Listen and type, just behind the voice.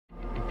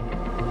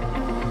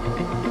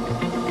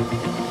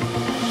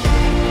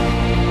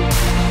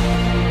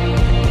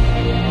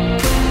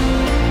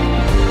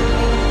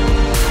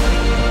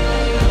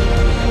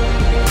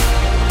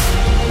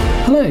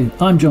Hello,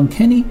 I'm John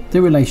Kenny,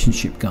 the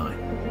Relationship Guy,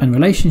 and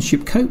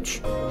relationship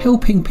coach,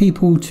 helping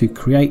people to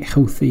create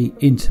healthy,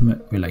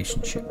 intimate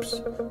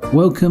relationships.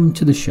 Welcome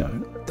to the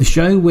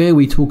show where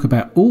we talk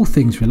about all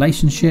things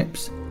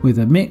relationships with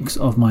a mix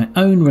of my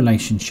own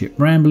relationship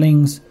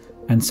ramblings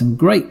and some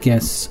great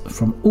guests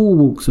from all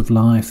walks of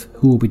life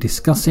who will be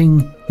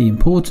discussing the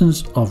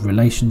importance of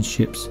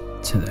relationships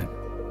to them.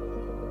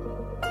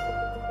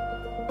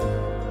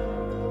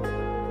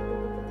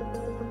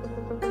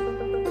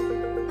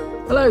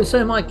 Hello,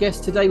 so my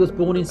guest today was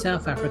born in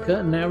South Africa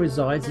and now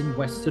resides in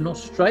Western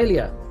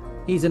Australia.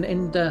 He's an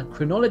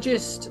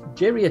endocrinologist,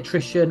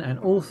 geriatrician and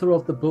author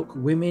of the book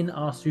Women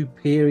Are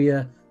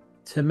Superior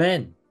to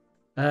Men.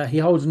 He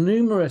holds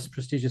numerous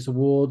prestigious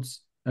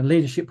awards and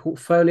leadership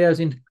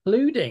portfolios,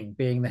 including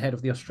being the head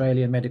of the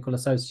Australian Medical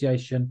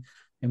Association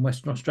in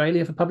Western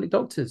Australia for public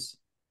doctors.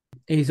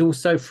 He's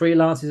also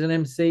freelance as an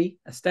MC,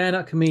 a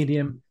stand-up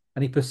comedian,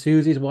 and he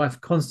pursues his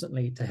wife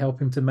constantly to help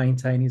him to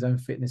maintain his own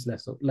fitness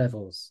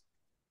levels,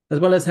 as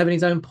well as having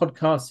his own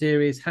podcast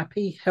series,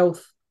 Happy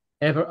Health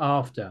Ever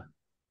After.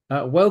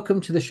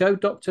 Welcome to the show,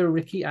 Dr.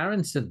 Ricky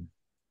Arenson.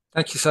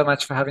 Thank you so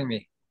much for having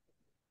me.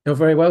 You're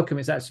very welcome.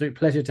 It's an absolute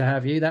pleasure to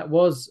have you. That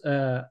was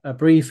a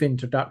brief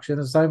introduction.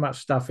 There's so much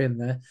stuff in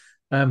there.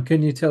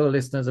 Can you tell the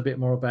listeners a bit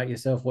more about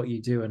yourself, what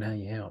you do and how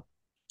you help?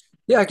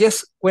 Yeah, I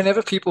guess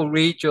whenever people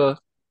read your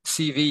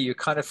CV, you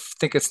kind of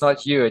think it's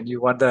not you and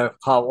you wonder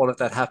how all of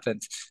that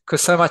happened,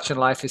 because so much in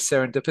life is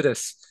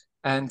serendipitous.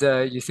 And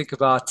you think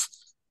about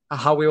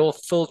how we're all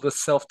filled with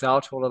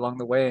self-doubt all along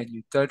the way, and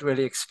you don't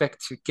really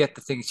expect to get the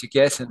things you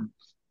get. And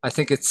I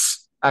think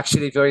it's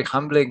actually very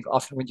humbling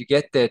often when you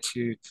get there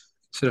to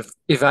sort of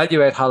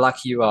evaluate how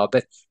lucky you are.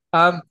 But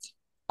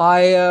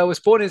I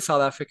was born in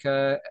South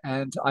Africa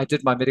and I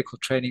did my medical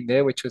training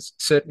there, which was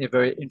certainly a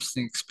very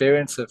interesting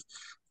experience of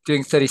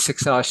doing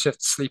 36-hour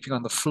shifts, sleeping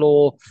on the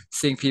floor,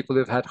 seeing people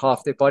who've had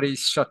half their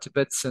bodies shot to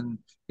bits and,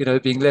 you know,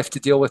 being left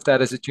to deal with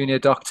that as a junior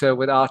doctor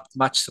without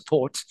much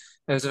support.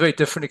 It was a very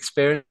different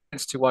experience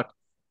to what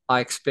I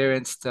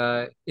experienced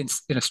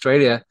in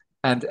Australia.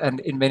 And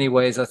in many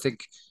ways, I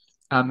think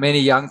many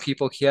young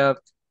people here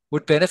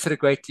would benefit a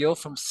great deal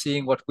from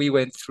seeing what we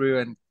went through.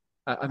 And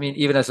I mean,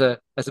 even as a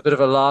bit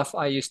of a laugh,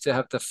 I used to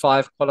have the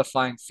 5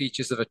 qualifying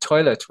features of a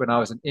toilet when I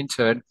was an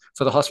intern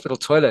for the hospital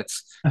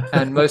toilets.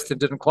 And most of them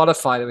didn't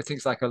qualify. There were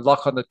things like a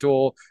lock on the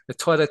door, a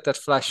toilet that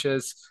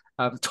flushes,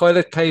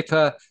 toilet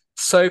paper,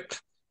 soap,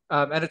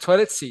 and a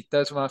toilet seat.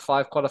 Those were my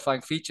 5 qualifying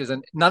features.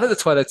 And none of the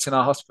toilets in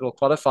our hospital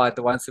qualified,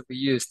 the ones that we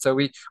used. So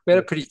we had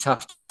a pretty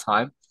tough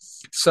time.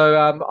 So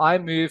I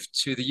moved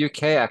to the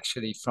UK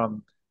actually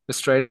from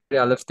Australia.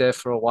 I lived there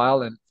for a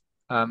while and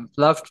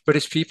loved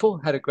British people,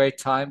 had a great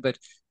time. But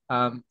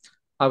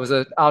I was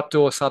an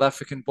outdoor South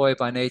African boy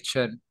by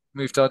nature and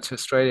moved on to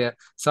Australia.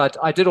 So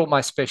I did all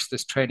my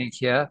specialist training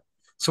here.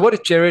 So what do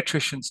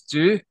geriatricians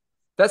do?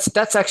 That's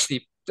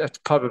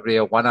probably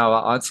a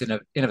 1-hour answer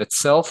in of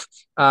itself.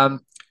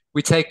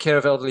 We take care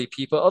of elderly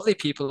people. Elderly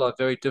people are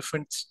very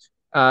different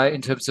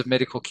in terms of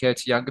medical care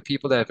to younger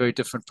people. They have very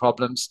different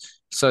problems.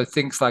 So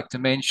things like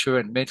dementia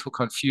and mental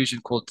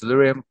confusion called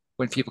delirium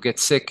when people get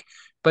sick.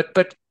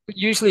 But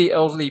usually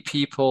elderly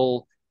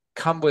people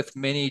come with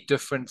many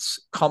different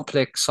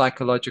complex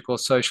psychological,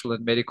 social,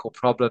 and medical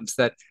problems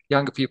that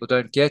younger people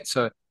don't get.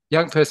 So a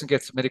young person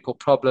gets a medical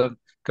problem,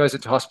 goes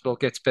into hospital,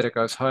 gets better,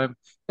 goes home.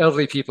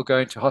 Elderly people go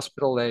into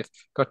hospital, they've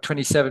got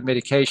 27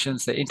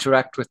 medications, they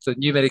interact with the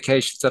new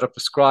medications that are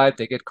prescribed,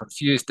 they get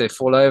confused, they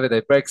fall over,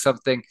 they break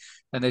something,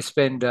 and they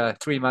spend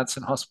 3 months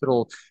in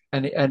hospital.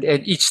 And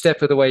each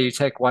step of the way, you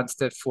take 1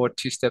 step forward,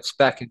 2 steps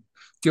back, and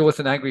deal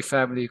with an angry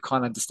family who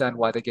can't understand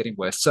why they're getting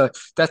worse. So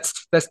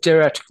that's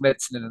geriatric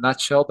medicine in a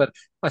nutshell. But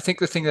I think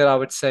the thing that I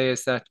would say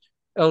is that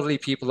elderly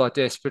people are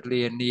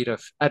desperately in need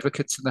of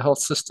advocates in the health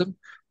system.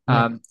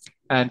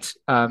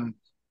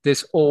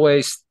 There's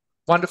always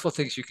wonderful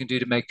things you can do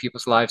to make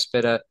people's lives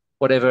better,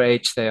 whatever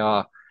age they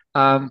are.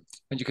 And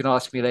you can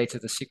ask me later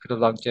the secret of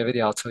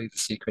longevity. I'll tell you the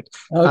secret.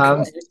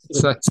 Okay.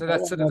 So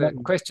that's sort of the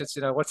questions,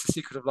 you know, what's the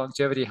secret of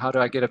longevity? How do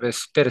I get a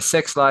better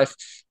sex life?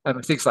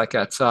 Things like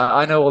that. So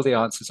I know all the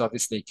answers,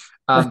 obviously.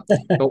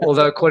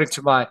 Although according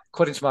to my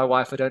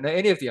wife, I don't know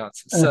any of the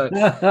answers.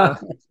 So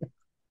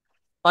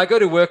I go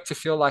to work to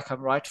feel like I'm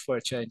right for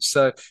a change.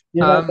 So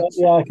yeah,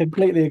 I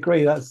completely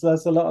agree. That's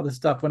a lot of the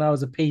stuff. When I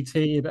was a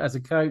PT, as a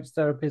coach,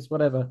 therapist,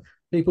 whatever,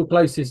 people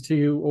closest to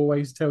you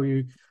always tell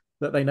you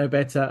that they know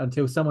better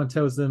until someone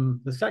tells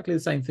them exactly the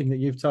same thing that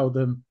you've told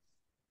them,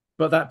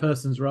 but that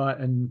person's right,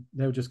 and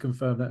they'll just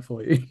confirm that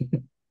for you.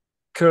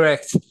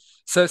 Correct.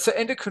 So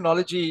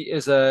endocrinology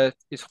is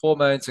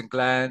hormones and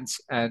glands,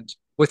 and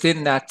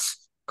within that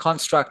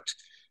construct,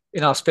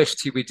 in our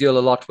specialty, we deal a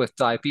lot with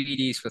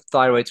diabetes, with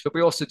thyroids, but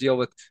we also deal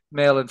with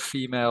male and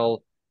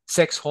female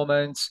sex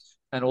hormones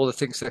and all the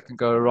things that can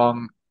go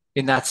wrong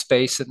in that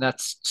space. And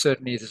that's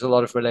certainly, there's a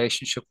lot of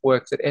relationship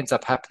work that ends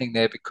up happening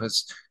there,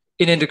 because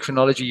in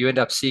endocrinology, you end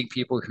up seeing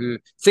people who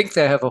think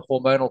they have a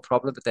hormonal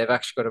problem, but they've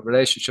actually got a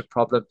relationship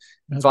problem,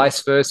 and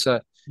vice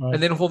versa. Right.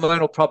 And then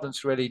hormonal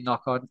problems really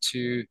knock on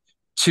to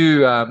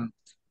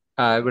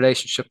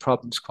relationship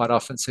problems quite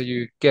often. So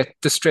you get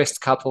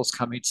distressed couples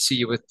coming to see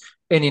you with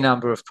any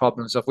number of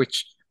problems, of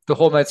which the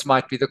hormones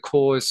might be the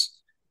cause,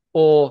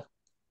 or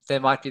they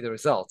might be the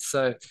result.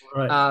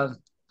 Right. Um,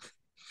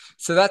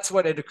 so that's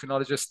what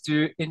endocrinologists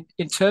do.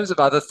 In terms of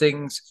other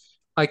things,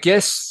 I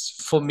guess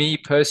for me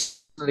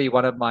personally,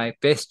 one of my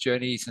best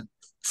journeys and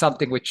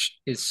something which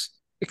is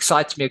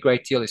excites me a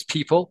great deal is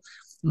people.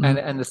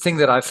 Mhm. And the thing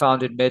that I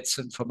found in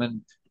medicine from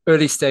an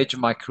early stage of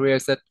my career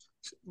is that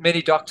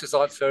many doctors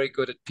aren't very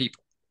good at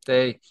people.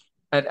 They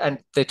and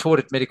they're taught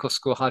at medical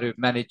school how to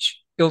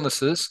manage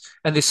illnesses,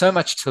 and there's so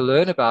much to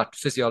learn about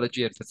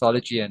physiology and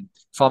pathology and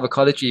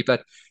pharmacology,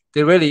 but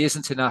there really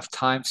isn't enough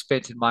time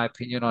spent, in my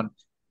opinion, on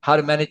how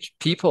to manage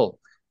people.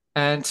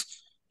 And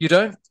you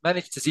don't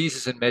manage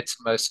diseases in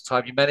medicine most of the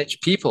time. You manage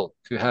people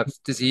who have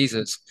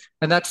diseases.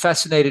 And that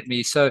fascinated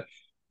me. So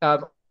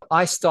um,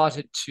 I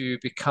started to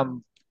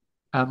become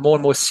more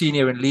and more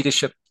senior in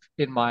leadership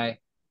in my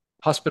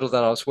hospital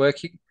that I was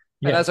working.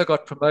 And Yeah. as I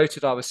got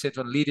promoted, I was sent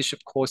on leadership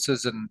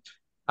courses and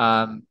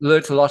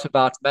learned a lot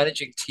about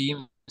managing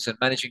teams and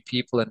managing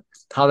people and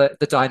how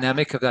the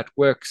dynamic of that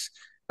works.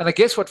 And I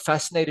guess what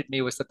fascinated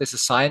me was that there's a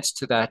science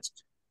to that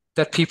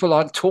that people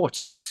aren't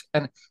taught.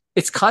 And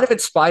it's kind of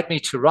inspired me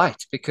to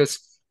write because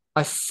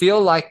I feel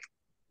like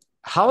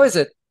how is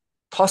it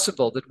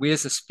possible that we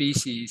as a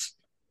species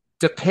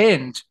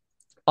depend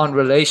on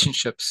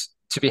relationships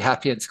to be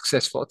happy and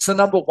successful? It's the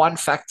number one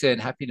factor in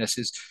happiness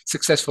is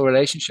successful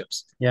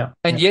relationships. Yeah.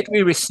 And Yeah. yet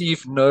we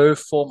receive no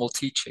formal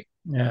teaching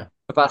Yeah.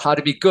 about how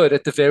to be good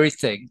at the very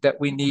thing that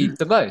we need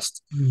the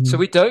most. So Mhm.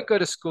 we don't go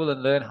to school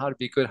and learn how to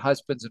be good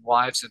husbands and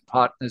wives and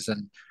partners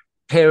and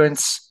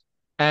parents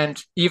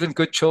and even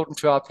good children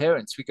to our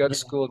parents. We go to Yeah.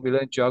 school and we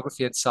learn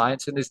geography and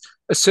science, and there's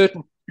a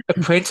certain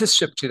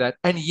apprenticeship to that.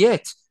 And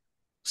yet,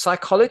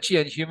 psychology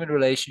and human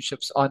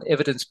relationships are an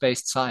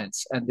evidence-based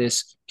science, and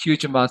there's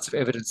huge amounts of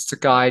evidence to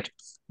guide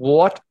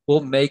what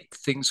will make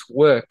things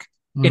work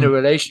in a Mhm.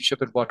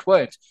 relationship and what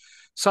won't.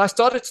 So I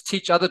started to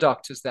teach other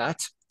doctors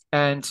that,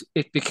 and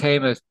it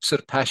became a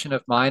sort of passion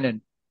of mine.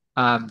 And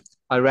um,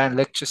 I ran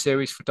lecture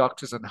series for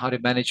doctors on how to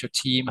manage your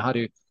team, how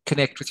to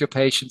connect with your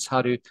patients,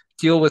 how to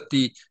deal with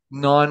the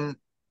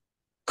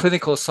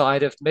non-clinical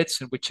side of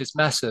medicine, which is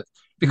massive.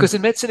 Mhm. Because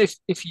in medicine,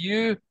 if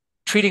you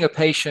treating a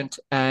patient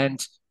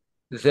and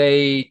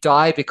they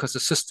die because the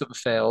system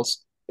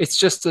fails, it's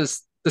just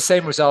as the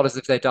same result as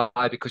if they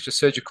die because your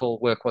surgical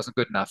work wasn't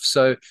good enough.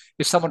 So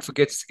if someone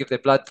forgets to give their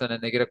blood thin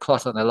and they get a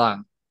clot on their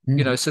lung,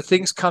 Mhm. so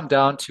things come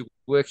down to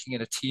working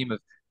in a team of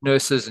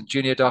nurses and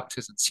junior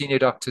doctors and senior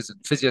doctors and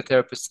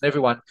physiotherapists and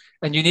everyone.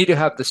 And you need to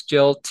have this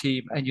gelled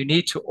team, and you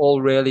need to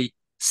all really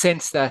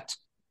sense that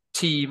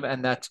team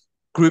and that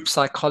group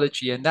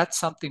psychology. And that's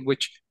something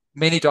which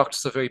many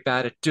doctors are very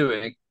bad at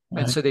doing.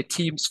 And Right. so their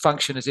teams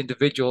function as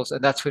individuals,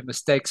 and that's when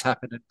mistakes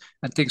happen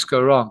and things go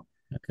wrong.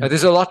 Okay.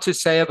 There's a lot to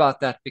say about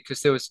that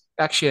because there was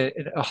actually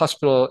a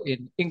hospital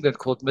in England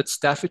called Mid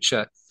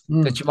Staffordshire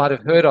Mm. that you might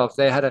have heard of.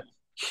 They had a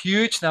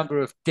huge number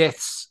of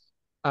deaths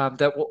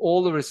that were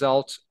all the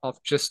result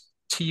of just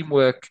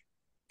teamwork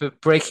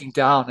breaking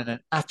down and an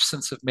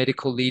absence of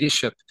medical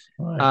leadership.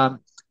 Right. Um,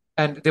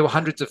 and there were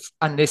hundreds of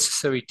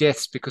unnecessary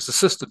deaths because the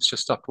systems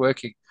just stopped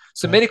working.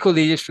 So Right. medical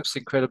leadership is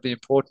incredibly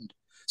important.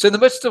 So in the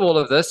midst of all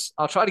of this,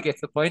 I'll try to get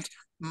to the point.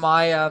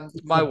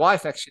 My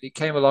wife actually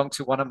came along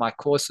to one of my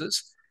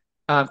courses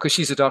because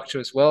she's a doctor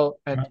as well.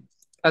 And Right.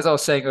 as I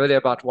was saying earlier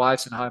about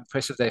wives and how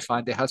impressive they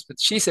find their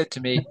husbands, she said to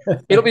me,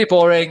 "It'll be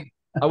boring.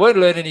 I won't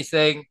learn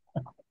anything,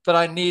 but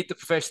I need the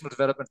professional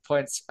development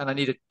points and I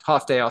need a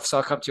half day off. So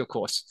I'll come to your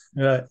course."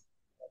 Right.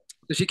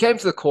 So she came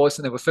to the course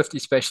and there were 50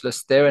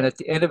 specialists there. And at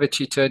the end of it,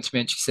 she turned to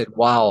me and she said,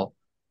 "Wow,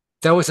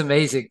 that was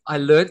amazing. I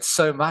learned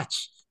so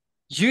much.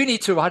 You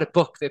need to write a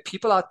book. There are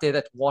people out there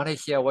that want to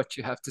hear what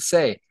you have to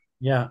say."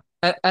 Yeah.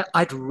 And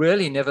I'd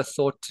really never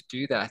thought to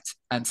do that.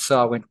 And so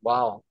I went,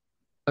 wow,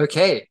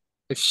 okay.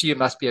 If she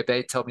must be a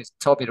babe, told me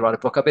to write a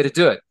book, I better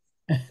do it.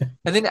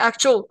 And then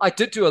I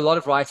did do a lot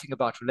of writing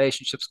about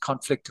relationships,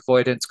 conflict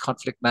avoidance,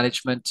 conflict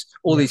management,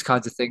 all Yeah. these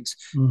kinds of things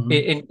Hmm.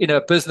 in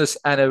a business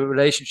and a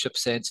relationship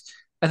sense.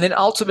 And then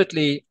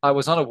ultimately, I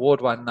was on a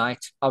ward one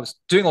night. I was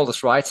doing all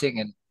this writing,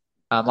 and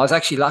I was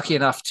actually lucky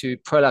enough to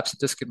prolapse a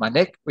disc in my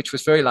neck, which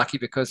was very lucky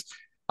because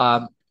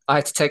um, I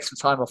had to take some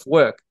time off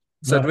work.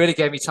 So it Right. really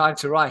gave me time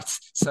to write.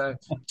 So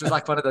it was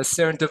like one of those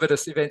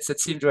serendipitous events that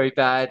seemed very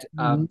bad,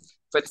 Mhm.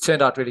 but it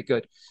turned out really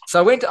good. So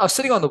I was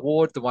sitting on the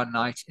ward the one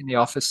night in the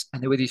office,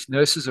 and there were these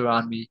nurses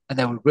around me, and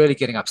they were really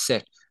getting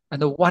upset.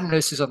 And the one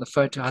nurse is on the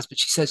phone to her husband.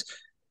 She says,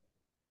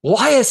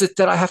 "Why is it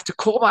that I have to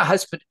call my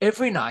husband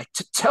every night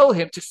to tell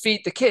him to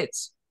feed the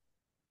kids?"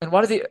 And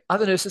one of the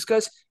other nurses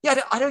goes,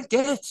 "Yeah, I don't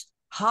get it.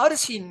 How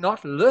does he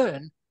not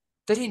learn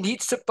that he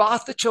needs to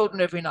bath the children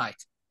every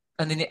night?"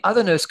 And then the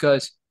other nurse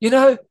goes,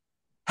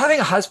 "Having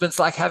a husband's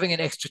like having an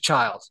extra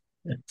child."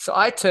 So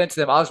I turned to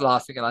them, I was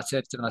laughing, and I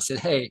turned to them and I said,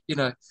 "Hey,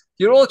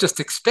 you're all just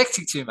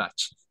expecting too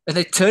much." And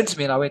they turned to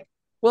me and I went,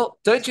 "Well,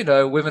 don't you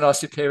know women are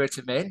superior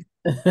to men?"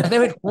 And they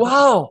went,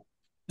 "Wow,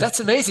 that's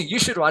amazing. You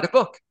should write a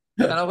book."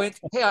 And I went,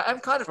 "Hey, I am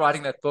kind of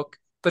writing that book.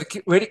 but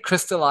it really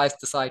crystallized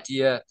this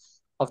idea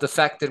of the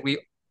fact that we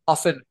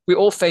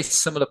all face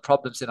similar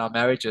problems in our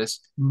marriages.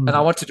 And I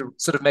Mm. wanted to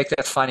sort of make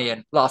that funny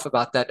and laugh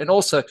about that and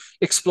also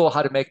explore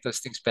how to make those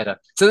things better.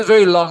 So it's a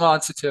very long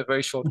answer to a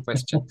very short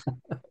question.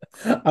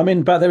 I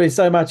mean, but there is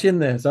so much in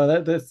there, so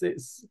that's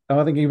it's.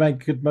 I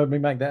think could maybe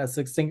make that as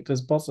succinct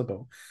as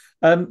possible.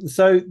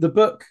 So the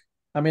book.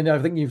 I mean, I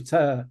think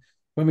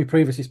when we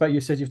previously spoke,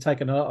 you said you've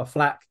taken a lot of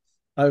flack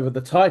over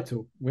the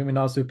title, "Women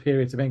Are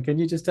Superior to Men." Can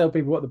you just tell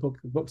people what the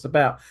book's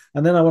about?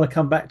 And then I want to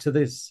come back to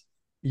this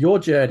your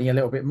journey a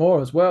little bit more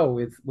as well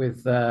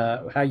with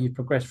how you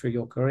progressed through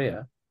your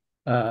career,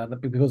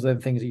 because of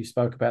the things that you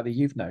spoke about that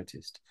you've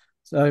noticed.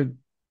 So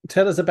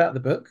tell us about the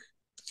book.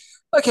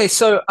 Okay,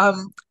 so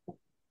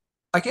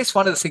I guess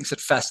one of the things that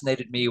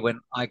fascinated me when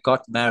I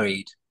got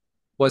married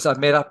was I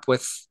met up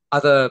with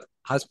other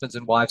husbands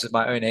and wives of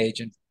my own age,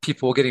 and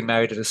people were getting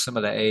married at a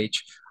similar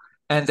age.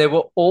 And they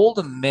were all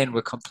the men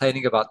were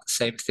complaining about the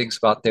same things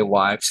about their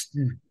wives,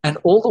 Mm. and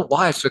all the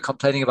wives were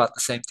complaining about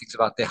the same things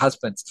about their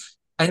husbands.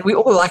 And we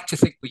all like to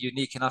think we're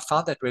unique, and I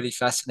found that really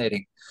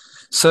fascinating.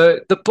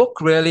 So the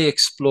book really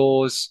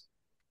explores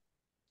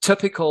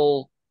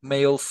typical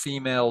male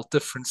female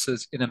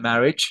differences in a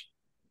marriage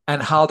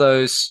and how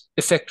those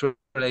affect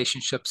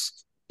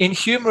relationships in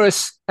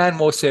humorous and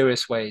more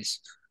serious ways.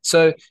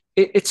 So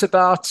it's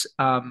about,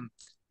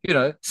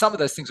 some of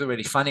those things are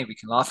really funny. We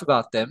can laugh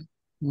about them.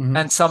 Mhm.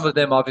 And some of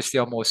them obviously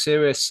are more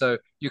serious. So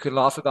you can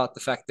laugh about the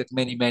fact that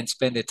many men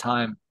spend their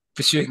time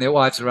pursuing their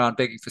wives around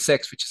begging for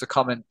sex, which is a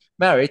common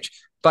marriage.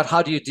 But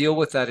how do you deal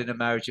with that in a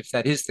marriage if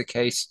that is the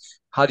case?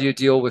 How do you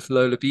deal with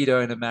low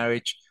libido in a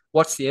marriage?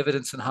 What's the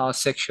evidence on how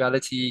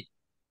sexuality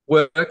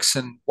works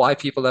and why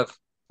people have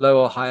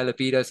lower or higher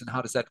libidos and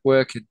how does that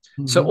work? And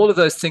so Mhm. all of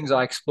those things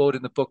I explored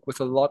in the book with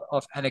a lot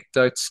of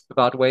anecdotes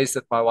about ways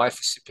that my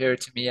wife is superior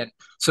to me and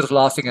sort of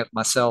laughing at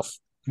myself.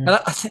 Yeah. And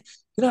I think,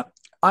 you know,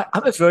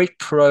 I'm a very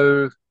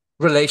pro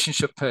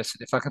relationship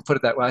person, if I can put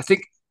it that way. I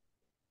think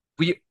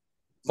we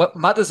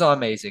mothers are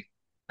amazing,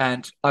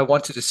 and I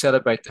wanted to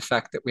celebrate the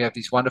fact that we have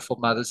these wonderful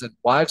mothers, and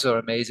wives are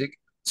amazing.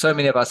 So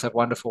many of us have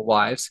wonderful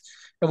wives,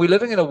 and we're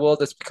living in a world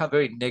that's become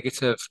very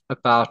negative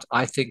about,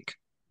 I think,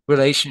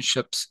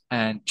 relationships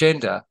and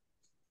gender.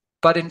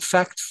 But in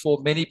fact,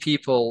 for many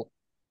people,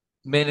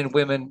 men and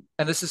women,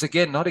 and this is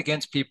again not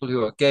against people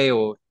who are gay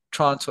or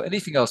trans or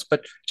anything else,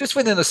 but just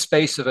within the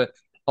space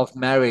of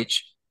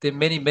marriage, there are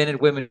many men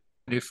and women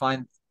who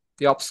find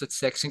the opposite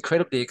sex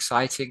incredibly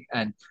exciting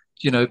and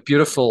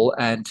beautiful.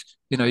 And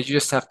you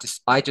just have to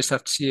I just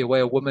have to see a way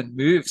a woman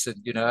moves, and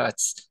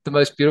it's the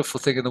most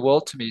beautiful thing in the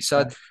world to me. So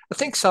Yeah. I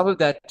think some of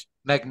that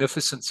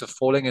magnificence of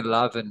falling in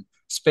love and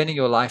spending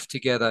your life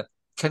together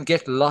can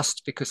get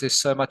lost because there's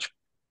so much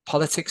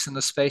politics in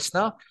the space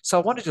now. So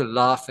I wanted to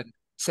laugh and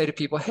say to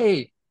people,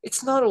 hey,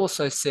 it's not all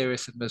so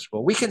serious and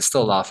miserable. We can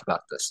still laugh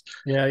about this.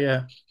 Yeah,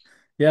 yeah.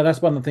 Yeah,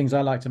 that's one of the things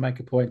I like to make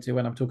a point to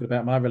when I'm talking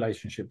about my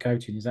relationship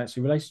coaching is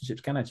actually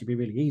relationships can actually be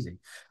really easy.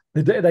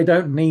 They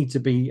don't need to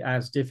be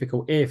as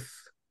difficult if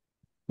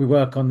we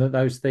work on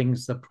those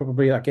things that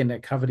probably, again, they're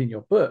covered in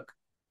your book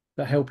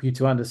that help you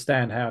to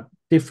understand how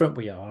different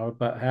we are,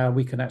 but how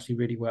we can actually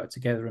really work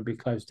together and be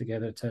close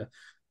together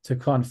to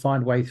kind of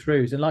find way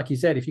throughs. And like you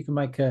said, if you can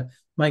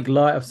make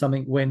light of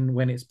something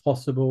when it's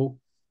possible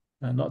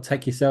and not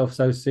take yourself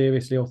so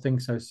seriously or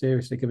things so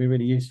seriously, it can be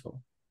really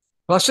useful.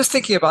 Well, I was just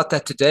thinking about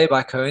that today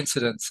by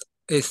coincidence,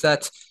 is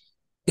that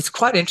it's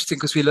quite interesting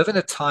because we live in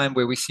a time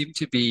where we seem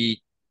to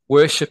be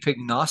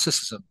worshipping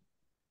narcissism,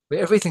 where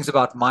everything's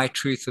about my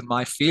truth and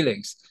my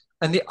feelings.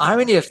 And the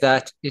irony of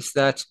that is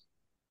that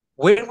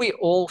when we're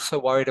all so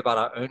worried about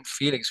our own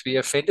feelings, we're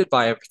offended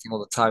by everything all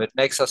the time. It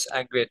makes us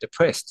angry and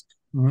depressed.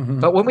 But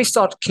Mhm. when we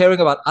start caring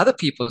about other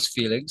people's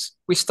feelings,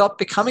 we stop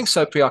becoming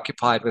so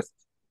preoccupied with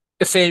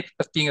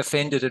of being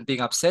offended and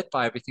being upset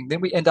by everything. Then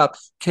we end up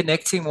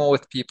connecting more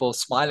with people,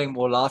 smiling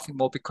more, laughing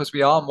more because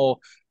we are more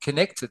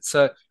connected.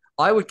 So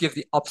I would give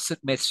the opposite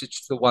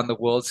message to the one the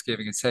world's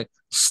giving and say,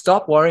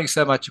 stop worrying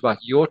so much about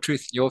your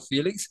truth and your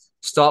feelings.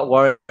 Start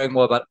worrying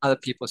more about other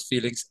people's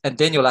feelings. And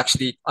then you'll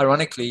actually,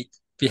 ironically,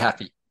 be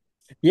happy.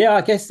 Yeah,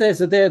 I guess there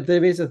is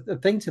a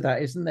thing to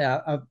that, isn't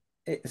there?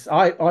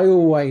 I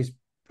always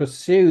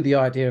pursue the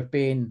idea of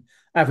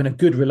having a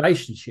good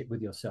relationship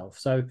with yourself.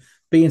 So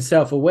being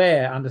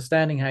self-aware,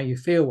 understanding how you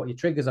feel, what your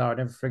triggers are,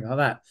 and everything like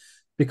that,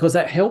 because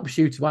that helps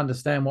you to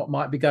understand what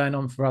might be going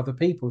on for other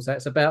people. So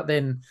it's about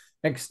then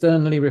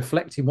externally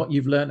reflecting what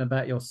you've learned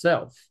about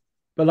yourself.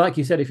 But like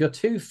you said, if you're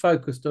too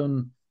focused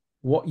on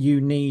what you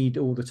need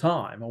all the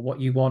time or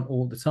what you want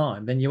all the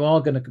time, then you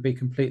are going to be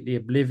completely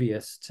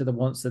oblivious to the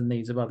wants and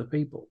needs of other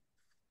people.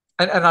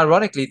 And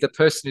ironically, the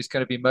person who's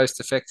going to be most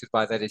affected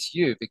by that is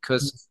you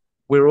because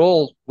we're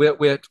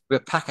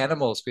pack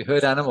animals, we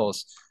herd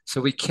animals. So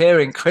we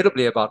care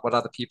incredibly about what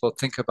other people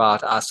think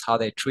about us, how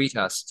they treat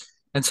us.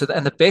 And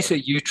the better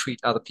you treat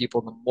other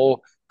people, the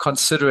more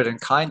considerate and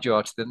kind you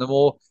are to them, the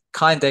more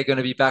kind they're going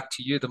to be back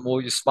to you, the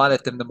more you smile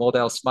at them, the more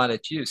they'll smile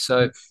at you.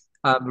 So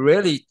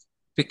really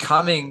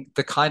becoming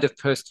the kind of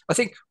person. I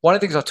think one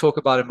of the things I talk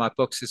about in my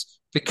books is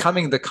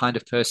becoming the kind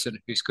of person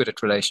who's good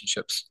at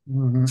relationships. So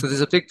Hmm.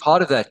 there's a big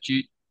part of that.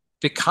 You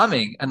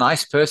becoming a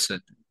nice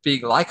person,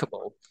 being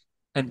likable,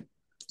 and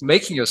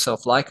making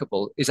yourself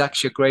likable is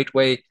actually a great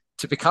way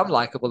to become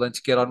likable and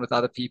to get on with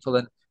other people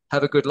and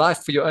have a good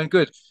life for your own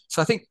good.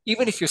 So I think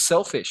even if you're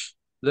selfish,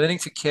 learning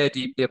to care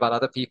deeply about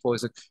other people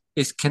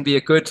is can be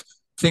a good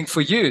thing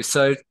for you.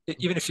 So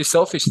even if you're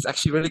selfish, it's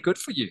actually really good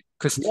for you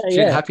because Yeah, if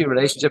you're in yeah. happy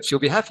relationships, you'll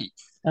be happy.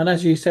 And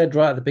as you said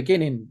right at the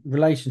beginning,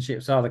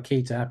 relationships are the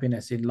key to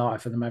happiness in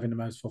life and them having the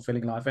most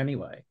fulfilling life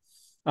anyway.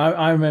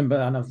 I remember,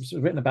 and I've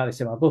written about this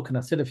in my book, and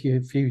I've said a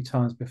few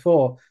times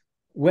before,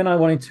 when I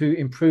wanted to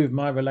improve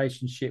my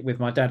relationship with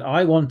my dad,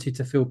 I wanted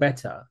to feel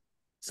better.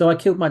 So I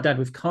killed my dad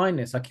with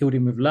kindness. I killed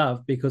him with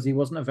love because he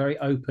wasn't a very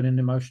open and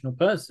emotional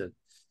person.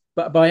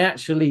 But by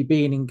actually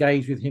being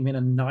engaged with him in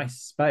a nice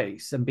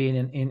space and being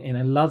in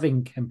a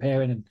loving,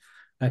 comparing,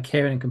 and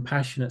caring and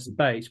compassionate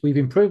space, we've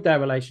improved our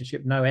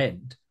relationship no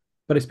end.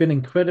 But it's been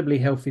incredibly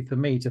healthy for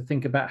me to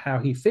think about how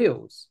he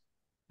feels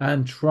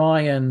and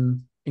try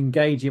and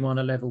engage him on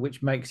a level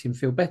which makes him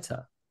feel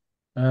better,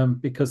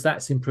 because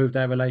that's improved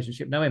our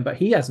relationship no end. But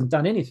he hasn't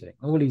done anything.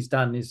 All he's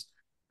done is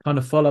kind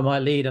of follow my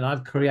lead, and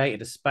I've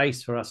created a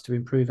space for us to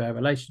improve our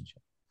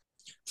relationship.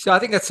 So I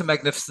think that's a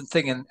magnificent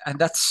thing, and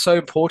that's so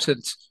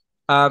important.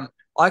 Um,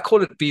 I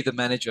call it be the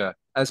manager,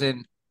 as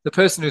in the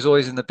person who's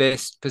always in the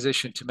best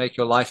position to make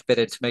your life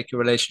better, to make your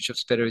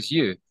relationships better is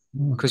you,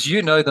 Mm, because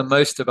you know the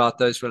most about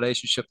those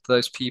relationships,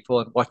 those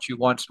people, and what you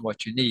want and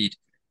what you need.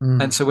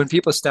 And mm. so when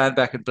people stand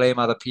back and blame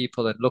other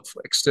people and look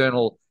for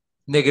external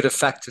negative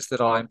factors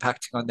that are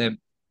impacting on them,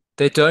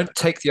 they don't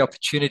take the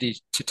opportunity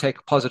to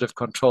take positive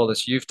control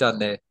as you've done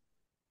there.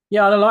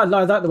 Yeah, I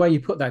like that the way you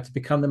put that, to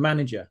become the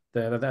manager.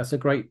 There, that's a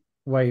great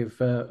way of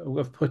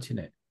putting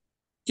it.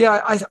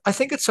 Yeah, I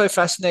think it's so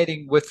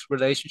fascinating with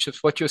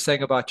relationships. What you're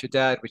saying about your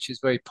dad, which is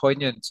very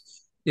poignant,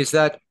 is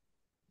that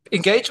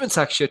engagement's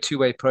actually a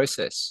two-way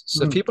process.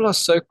 So Mm, people are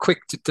so quick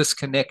to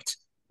disconnect.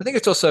 I think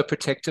it's also a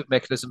protective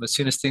mechanism. As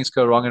soon as things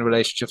go wrong in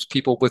relationships,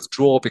 people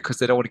withdraw because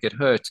they don't want to get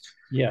hurt.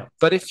 yeah.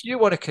 But if you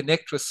want to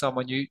connect with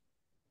someone,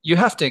 you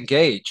have to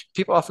engage.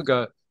 People often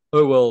go,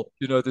 "Oh well,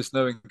 there's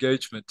no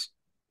engagement." Mm,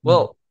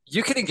 Well,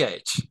 you can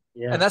engage, and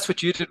yeah. that's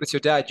what you did with your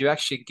dad. You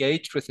actually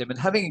engaged with him, and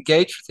having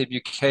engaged with him,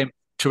 you came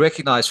to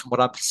recognize, from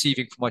what I'm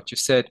perceiving from what you've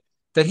said,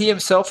 that he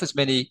himself has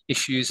many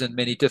issues and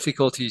many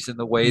difficulties in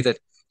the way Mm, that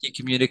he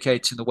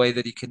communicates, in the way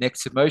that he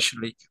connects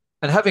emotionally.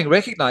 And having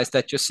recognized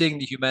that, you're seeing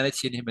the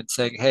humanity in him and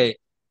saying, "Hey,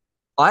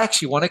 I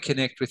actually want to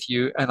connect with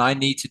you and I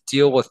need to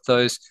deal with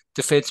those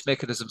defense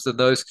mechanisms and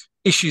those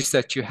issues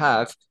that you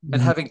have."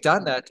 And mm, having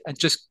done that, and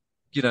just,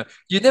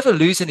 you never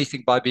lose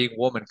anything by being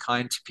warm and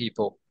kind to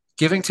people.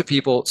 Giving to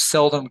people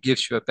seldom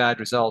gives you a bad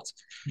result.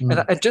 And,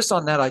 mm. and just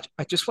on that,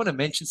 I just want to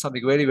mention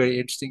something really, really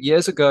interesting.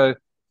 Years ago,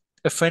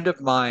 a friend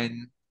of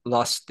mine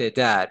lost their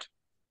dad,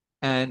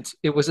 and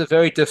it was a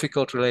very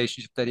difficult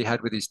relationship that he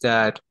had with his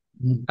dad.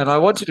 Mm. And I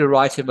wanted to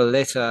write him a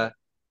letter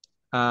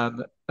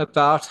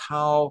about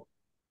how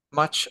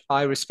much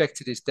I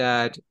respected his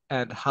dad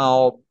and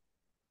how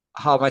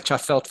much I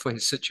felt for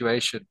his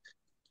situation.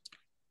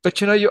 But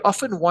you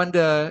often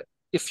wonder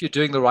if you're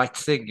doing the right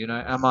thing.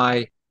 Am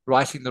I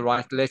writing the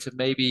right letter?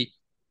 Maybe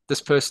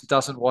this person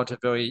doesn't want a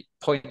very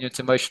poignant,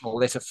 emotional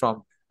letter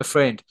from a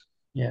friend.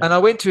 Yeah. And I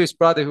went to his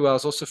brother, who I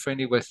was also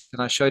friendly with,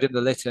 and I showed him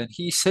the letter. And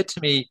he said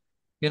to me,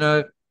 you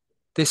know,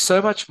 there's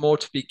so much more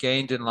to be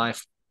gained in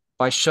life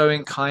by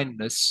showing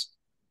kindness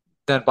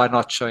than by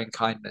not showing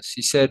kindness.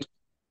 He said,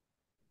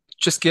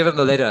 just give him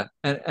the letter.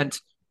 And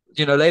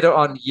later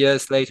on,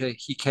 years later,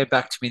 he came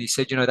back to me and he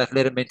said, that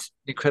letter meant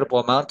an incredible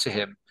amount to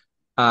him,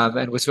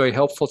 and was very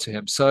helpful to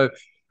him. So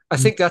I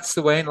Mm. think that's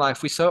the way in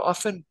life. We're so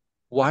often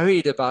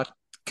worried about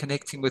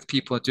connecting with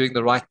people and doing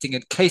the right thing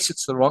in case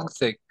it's the wrong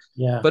thing.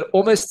 Yeah. But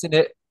almost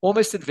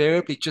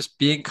invariably, just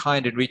being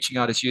kind and reaching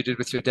out as you did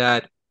with your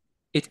dad,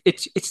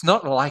 it's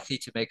not likely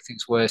to make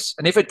things worse.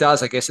 And if it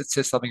does, I guess it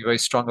says something very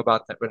strong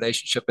about that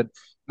relationship, and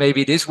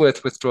maybe it is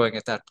worth withdrawing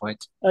at that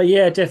point.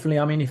 Yeah, definitely.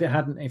 I mean, if it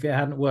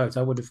hadn't worked,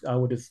 I wouldn't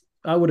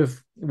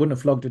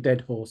have flogged a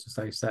dead horse, as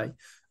they say.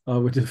 I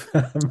would have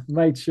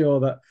made sure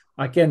that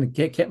I can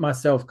kept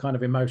myself kind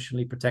of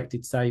emotionally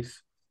protected,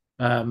 safe,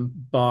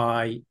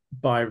 by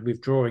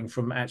withdrawing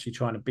from actually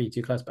trying to be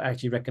too close, but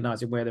actually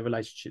recognizing where the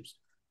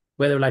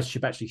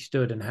relationship actually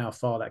stood and how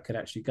far that could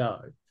actually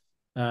go.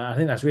 I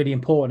think that's really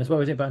important as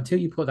well, isn't it? But until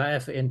you put that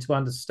effort in to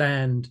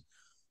understand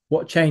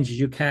what changes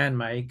you can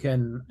make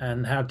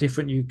and how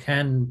different you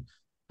can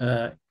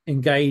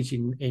engage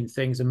in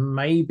things and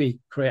maybe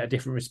create a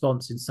different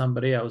response in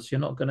somebody else, you're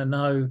not going to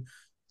know.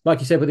 Like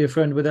you said with your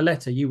friend with a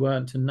letter, you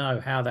weren't to know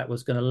how that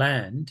was going to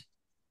land.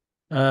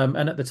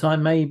 And at the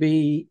time,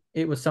 maybe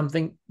it was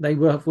something they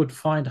would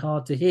find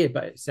hard to hear,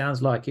 but it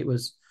sounds like it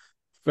was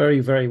very,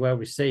 very well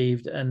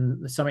received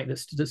and something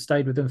that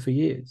stayed with them for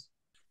years.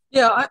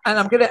 Yeah, and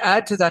I'm going to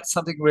add to that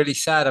something really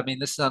sad. I mean,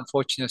 this is an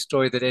unfortunate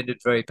story that ended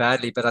very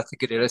badly, but I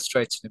think it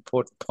illustrates an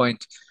important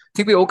point. I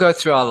think we all go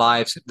through our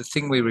lives, and the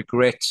thing we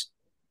regret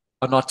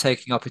are not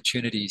taking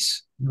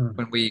opportunities Mm.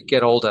 when we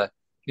get older.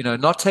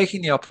 Not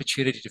taking the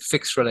opportunity to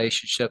fix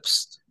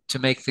relationships, to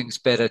make things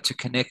better, to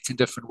connect in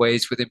different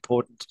ways with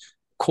important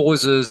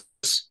causes,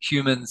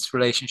 humans,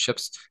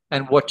 relationships,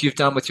 and what you've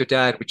done with your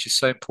dad, which is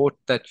so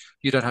important that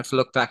you don't have to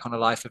look back on a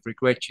life of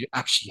regret. You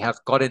actually have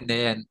got in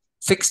there and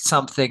fixed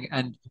something,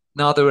 and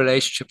now the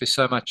relationship is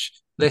so much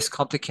less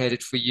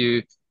complicated for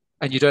you,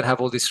 and you don't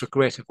have all this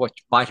regret of what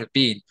might have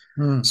been.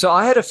 Mm. So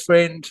I had a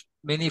friend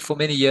for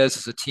many years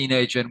as a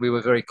teenager, and we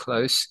were very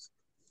close.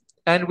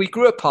 And we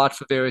grew apart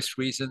for various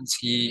reasons.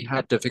 He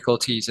had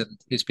difficulties and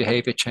his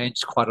behavior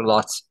changed quite a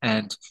lot.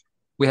 And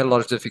we had a lot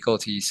of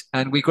difficulties.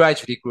 And we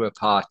gradually grew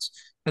apart.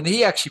 And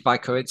he actually, by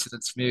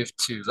coincidence, moved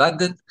to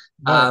London.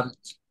 Right.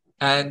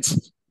 And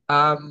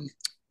um,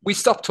 we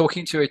stopped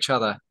talking to each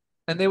other.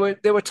 And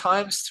there were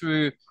times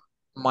through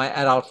my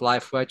adult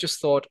life where I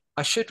just thought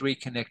I should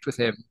reconnect with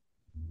him.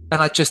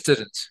 And I just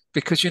didn't,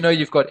 because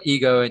you've got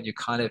ego and you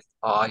kind of,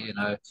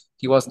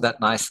 he wasn't that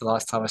nice the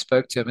last time I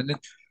spoke to him. And then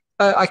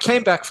I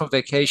came back from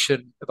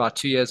vacation about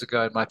 2 years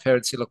ago, and my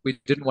parents said, "Look,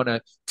 we didn't want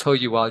to tell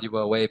you while you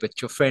were away,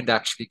 but your friend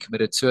actually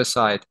committed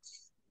suicide."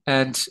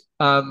 And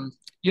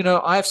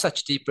I have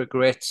such deep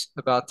regret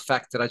about the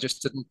fact that I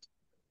just didn't.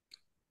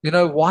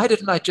 Why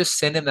didn't I just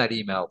send him that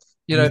email?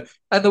 Mm.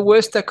 And the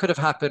worst that could have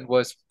happened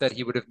was that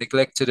he would have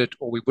neglected it,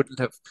 or we wouldn't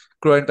have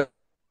grown back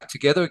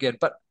together again.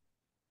 But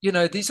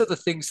these are the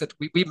things that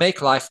we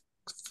make life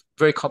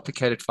very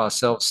complicated for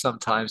ourselves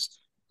sometimes.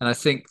 And I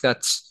think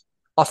that's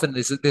often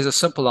there's a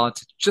simple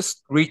answer.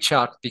 Just reach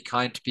out, be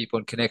kind to people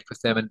and connect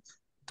with them. And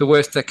the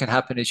worst that can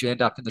happen is you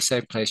end up in the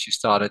same place you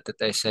started, that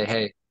they say,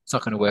 hey, it's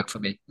not going to work for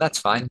me. That's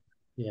fine.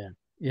 Yeah,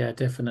 yeah,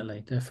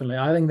 definitely, definitely.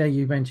 I think that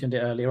you mentioned it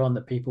earlier on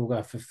that people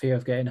go for fear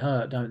of getting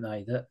hurt, don't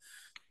they? That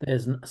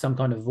there's some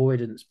kind of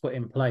avoidance put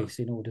in place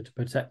in order to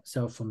protect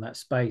themselves from that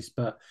space.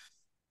 But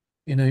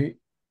you know,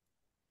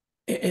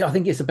 I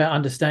think it's about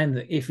understanding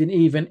that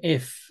even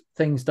if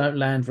things don't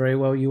land very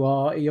well,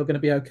 you're going to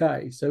be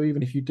okay. So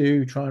even if you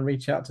do try and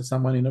reach out to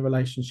someone in a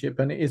relationship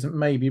and it isn't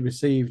maybe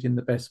received in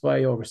the best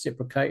way or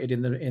reciprocated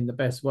in the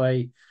best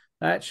way,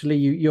 actually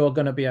you're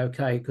going to be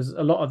okay, because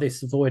a lot of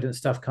this avoidance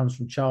stuff comes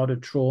from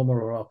childhood trauma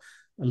or a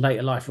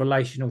later life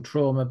relational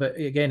trauma. But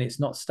again, it's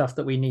not stuff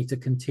that we need to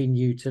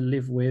continue to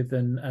live with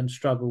and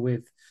struggle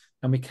with,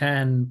 and we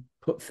can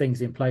put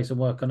things in place and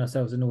work on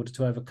ourselves in order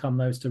to overcome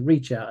those, to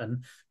reach out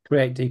and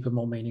create deeper,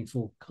 more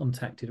meaningful,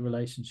 contacted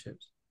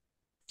relationships.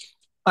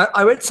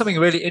 I read something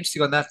really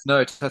interesting on that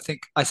note. I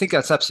think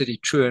that's absolutely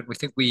true, and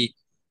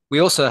we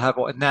also have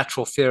a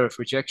natural fear of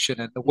rejection,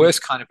 and the Mm.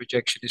 worst kind of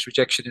rejection is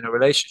rejection in a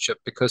relationship,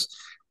 because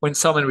when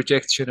someone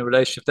rejects you in a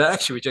relationship, they're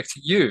actually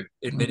rejecting you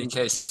in many Mm.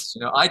 cases.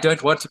 I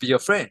don't want to be your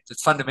friend.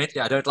 It's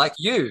fundamentally I don't like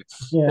you,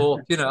 Yeah.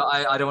 or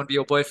I don't want to be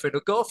your boyfriend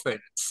or girlfriend.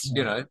 It's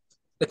Yeah.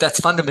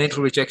 that's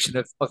fundamental rejection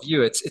of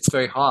you. It's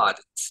very hard.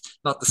 It's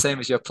not the same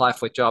as you apply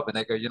for a job and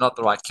they go, you're not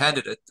the right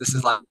candidate. This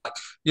is like,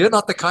 you're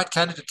not the kind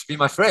candidate to be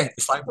my friend.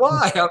 It's like,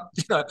 why?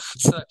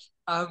 So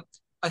um,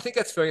 I think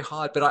that's very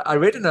hard. But I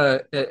read in a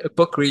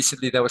book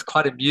recently that was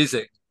quite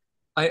amusing.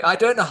 I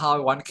don't know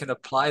how one can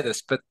apply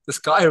this, but this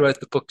guy who wrote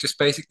the book just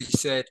basically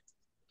said,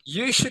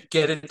 you should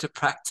get into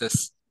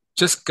practice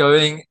just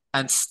going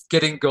and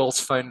getting girls'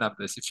 phone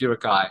numbers if you're a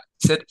guy.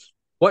 He said,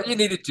 what you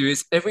need to do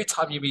is every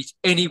time you meet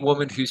any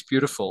woman who's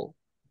beautiful,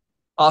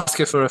 ask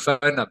her for a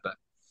phone number.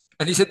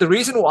 And he said the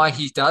reason why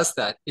he does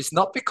that is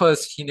not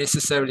because he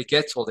necessarily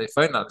gets all their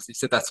phone numbers. He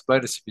said that's a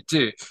bonus if you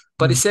do.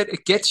 But he Mm. said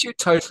it gets you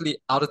totally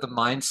out of the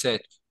mindset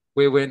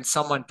where when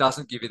someone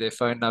doesn't give you their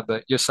phone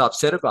number, you're so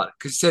upset about it.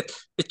 Because he said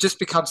it just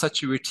becomes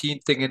such a routine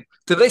thing. And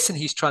the lesson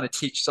he's trying to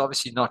teach is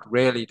obviously not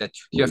really that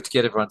you have to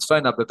get everyone's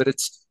phone number, but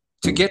it's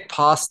to get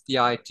past the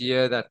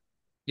idea that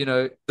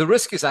the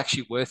risk is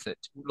actually worth it.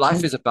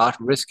 Life is about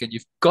risk, and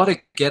you've got to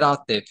get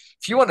out there.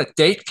 If you want to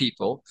date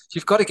people,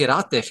 you've got to get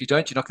out there. If you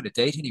don't, you're not going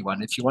to date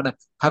anyone. If you want to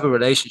have a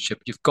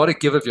relationship, you've got to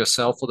give of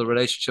yourself, or the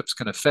relationship's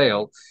going to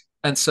fail.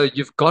 And so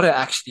you've got to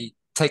actually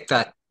take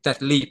that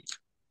leap,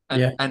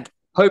 Yeah. and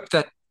hope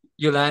that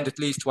you land at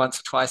least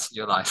once or twice in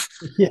your life.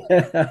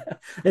 Yeah,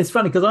 it's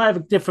funny because I have a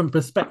different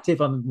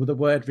perspective on with the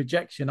word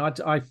rejection. I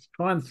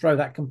try and throw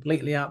that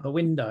completely out the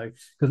window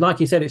because, like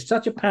you said, it's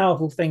such a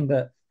powerful thing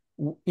that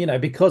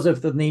because of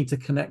the need to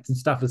connect and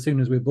stuff as soon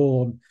as we're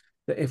born,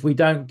 that if we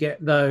don't get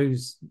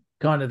those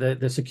kind of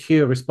the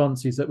secure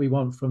responses that we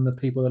want from the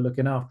people that are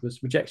looking after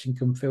us, rejection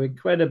can feel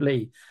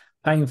incredibly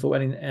painful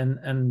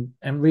and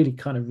really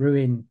kind of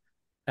ruin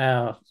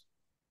our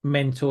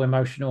mental,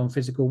 emotional, and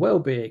physical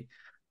well-being.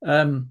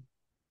 Um,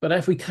 but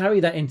if we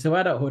carry that into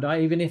adulthood,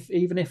 even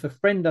if a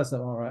friend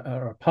doesn't or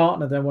a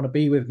partner don't want to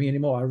be with me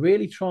anymore, I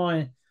really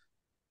try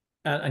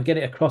and get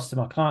it across to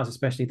my clients,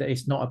 especially that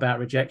it's not about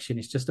rejection.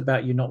 It's just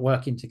about you not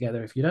working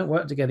together. If you don't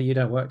work together, you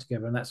don't work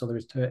together, and that's all there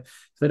is to it.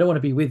 If they don't want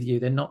to be with you,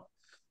 they're not.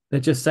 They're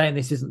just saying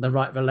this isn't the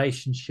right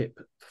relationship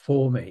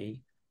for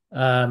me.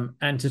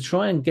 And to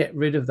try and get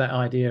rid of that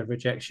idea of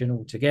rejection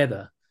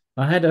altogether,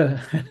 I had a,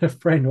 had a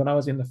friend when I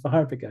was in the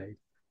fire brigade.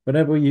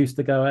 Whenever we used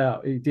to go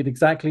out, he did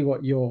exactly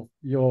what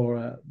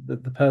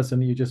the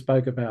person you just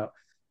spoke about.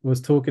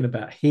 was talking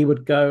about. He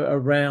would go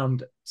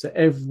around to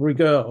every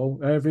girl,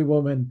 every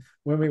woman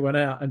when we went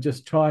out and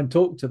just try and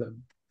talk to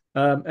them.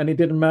 And it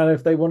didn't matter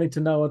if they wanted to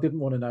know or didn't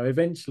want to know.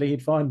 Eventually,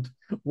 he'd find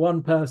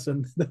one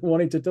person that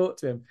wanted to talk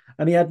to him,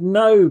 and he had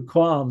no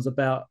qualms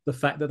about the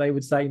fact that they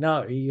would say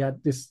no. He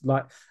had this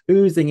like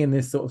oozing in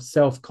this sort of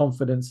self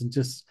confidence and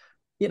just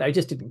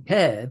just didn't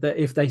care that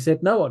if they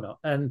said no or not.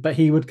 But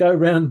he would go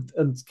around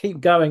and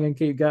keep going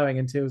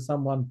until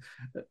someone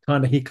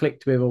kind of he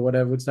clicked with or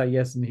whatever would say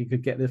yes, and he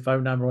could get their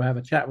phone number or have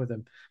a chat with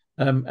them.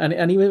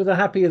 And he was the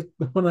happiest,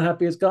 one of the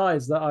happiest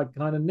guys that I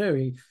kind of knew.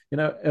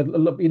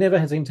 He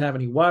never seemed to have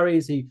any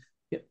worries.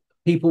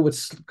 People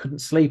couldn't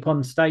sleep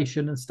on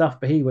station and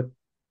stuff, but he would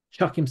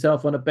chuck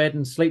himself on a bed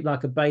and sleep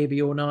like a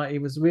baby all night. He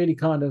was really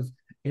kind of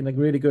in a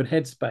really good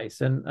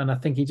headspace, and I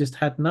think he just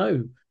had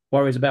no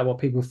worries about what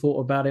people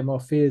thought about him or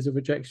fears of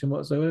rejection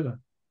whatsoever.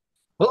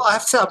 Well, I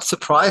have to say, I'm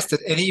surprised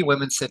that any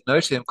women said no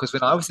to him because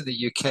when I was in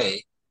the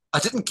UK, I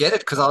didn't get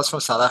it because I was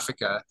from South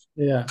Africa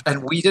Yeah.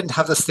 and we didn't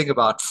have this thing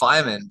about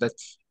firemen. But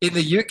in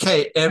the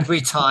UK, every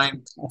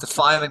time the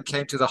firemen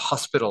came to the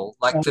hospital,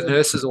 like the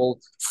nurses all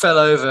fell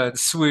over and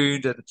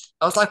swooned. And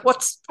I was like,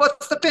 what's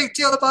the big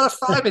deal about a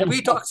fireman? We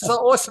doctors are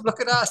awesome.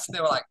 Look at us. And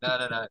they were like, no,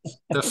 no, no.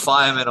 The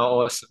firemen are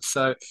awesome.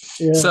 So,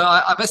 Yeah. so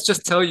I must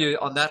just tell you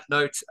on that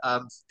note,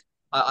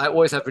 I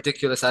always have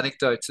ridiculous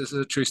anecdotes. This is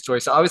a true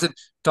story. So I was a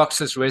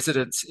doctor's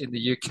residence in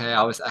the UK.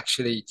 I was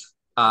actually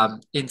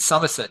in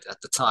Somerset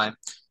at the time.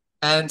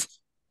 And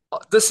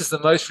this is the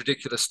most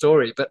ridiculous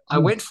story, but I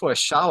Mm. went for a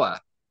shower.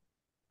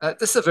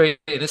 This is a very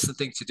innocent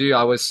thing to do.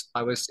 I was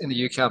in the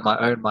UK on my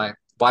own. My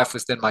wife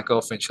was then my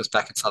girlfriend. She was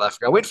back in South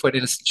Africa. I went for an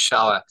innocent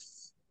shower,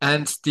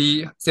 and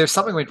there was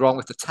something went wrong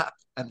with the tap,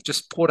 and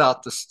just poured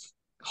out this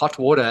hot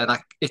water, and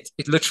it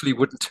literally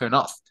wouldn't turn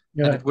off,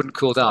 and Yeah. it wouldn't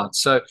cool down.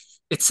 So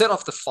it set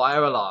off the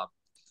fire alarm,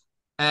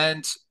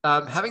 and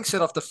having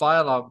set off the fire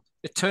alarm,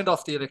 it turned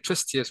off the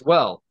electricity as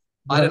well.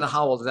 I don't Right. know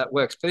how all of that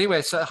works, but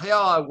anyway, so here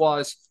I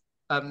was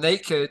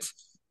naked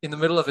in the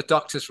middle of a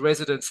doctor's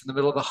residence in the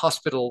middle of a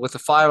hospital with the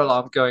fire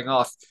alarm going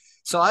off.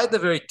 So I had the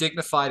very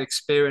dignified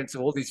experience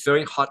of all these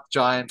very hot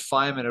giant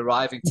firemen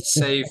arriving to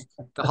save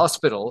the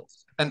hospital.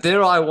 And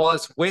there I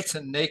was, wet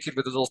and naked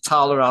with a little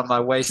towel around my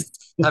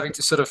waist, having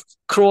to sort of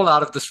crawl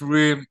out of this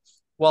room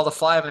while the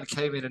firemen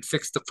came in and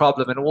fixed the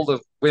problem. And all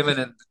the women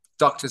and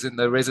doctors in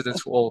the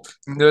residence were all,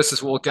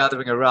 nurses were all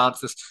gathering around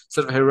this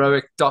sort of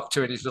heroic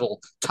doctor in his little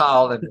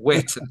towel and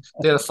wet. And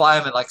they're the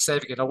firemen like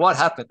saving it. Now, what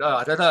happened? Oh,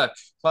 I don't know.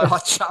 My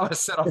hot shower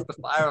set off the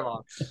fire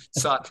alarm.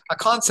 So I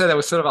can't say that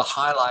was sort of a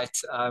highlight.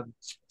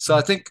 So I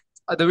think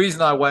the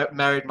reason I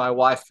married my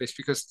wife is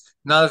because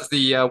none of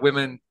the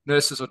women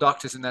nurses or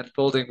doctors in that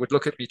building would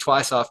look at me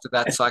twice after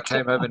that. So I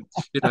came home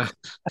and,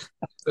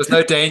 there's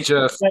no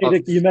danger of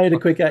You made a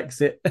quick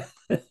exit.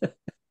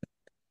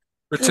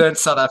 return to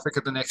South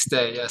Africa the next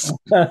day. Yes.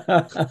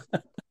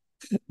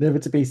 Never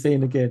to be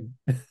seen again.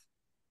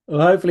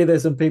 Well, hopefully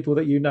there's some people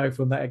that you know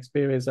from that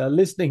experience are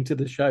listening to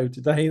the show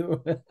today,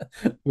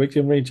 which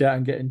can reach out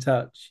and get in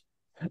touch.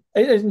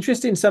 It's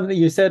interesting something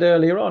you said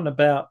earlier on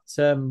about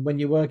when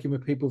you're working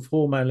with people with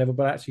hormone level,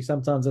 but actually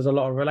sometimes there's a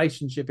lot of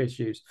relationship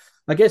issues.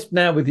 I guess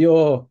now with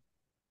your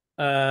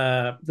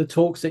the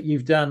talks that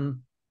you've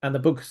done and the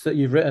books that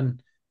you've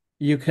written,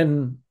 you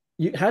can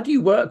how do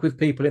you work with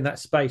people in that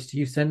space? Do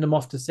you send them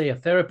off to see a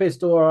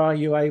therapist, or are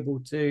you able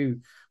to,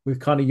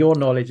 with kind of your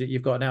knowledge that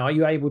you've got now, are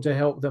you able to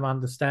help them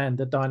understand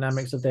the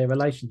dynamics of their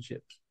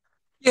relationships?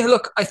 Yeah,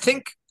 look, I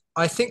think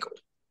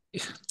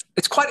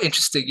it's quite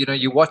interesting.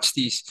 You watch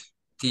these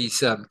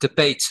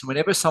debates, and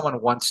whenever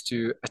someone wants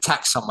to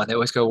attack someone, they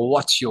always go, "Well,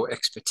 what's your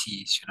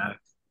expertise?"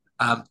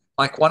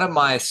 Like one of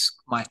my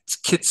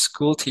kids'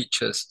 school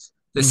teachers,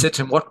 they Mm. said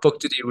to him, "What book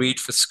did he read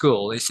for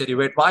school?" He said he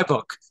read my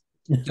book.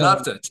 He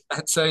loved it,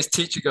 and so his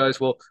teacher goes,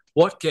 "Well,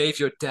 what gave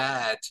your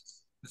dad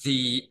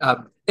the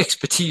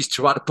expertise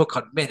to write a book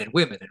on men and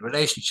women and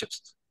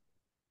relationships?"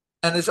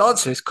 And his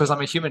answer is because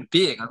I'm a human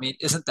being. I mean,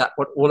 isn't that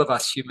what all of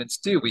us humans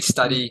do? We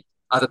study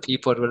other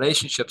people and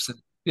relationships. And,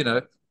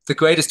 the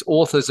greatest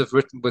authors have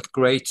written with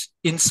great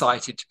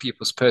insight into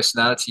people's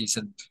personalities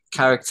and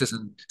characters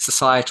and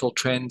societal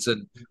trends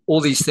and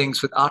all these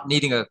things without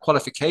needing a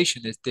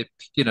qualification.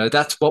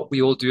 That's what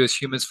we all do as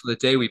humans from the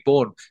day we're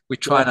born. We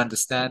try Yeah, and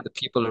understand the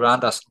people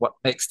around us and what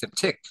makes them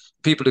tick.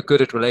 People who are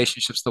good at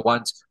relationships, the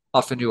ones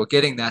often who are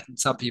getting that. And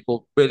some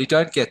people really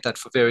don't get that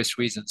for various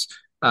reasons.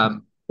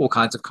 All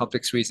kinds of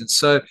complex reasons.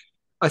 So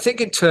I think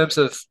in terms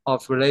of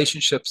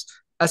relationships,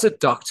 as a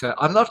doctor,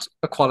 I'm not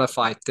a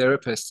qualified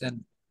therapist,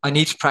 and I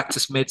need to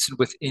practice medicine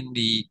within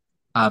the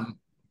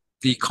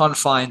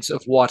confines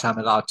of what I'm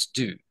allowed to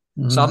do.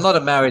 So I'm mhm. not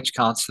a marriage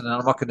counselor, and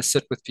I'm not going to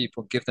sit with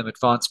people and give them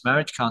advanced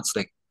marriage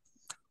counseling.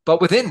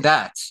 But within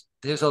that,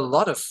 there's a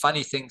lot of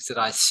funny things that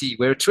I see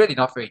where it's really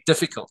not very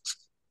difficult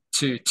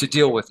to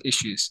deal with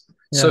issues.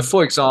 So, Yeah.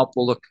 for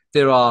example, look,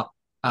 there are,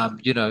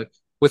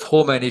 with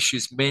hormone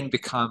issues, men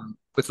become,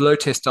 with low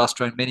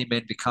testosterone, many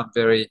men become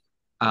very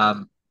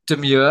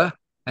demure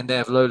and they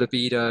have low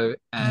libido. Mm.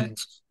 And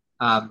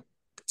um,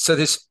 so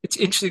it's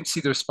interesting to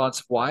see the response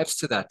of wives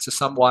to that. So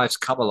some wives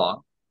come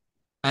along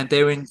and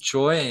they're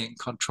enjoying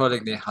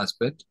controlling their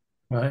husband,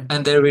 Right.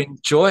 and they're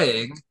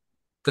enjoying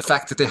the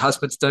fact that their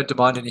husbands don't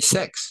demand any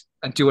sex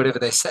and do whatever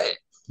they say.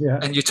 Yeah.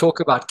 And you talk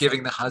about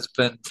giving the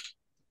husband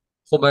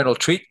hormonal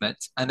treatment,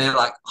 and they're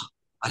like, "Oh,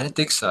 I don't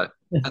think so."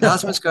 And the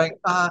husband's going,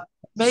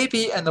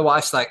 maybe. And the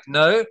wife's like,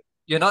 no,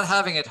 you're not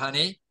having it,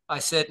 honey. I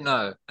said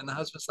no. And the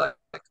husband's like,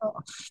 oh.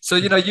 So,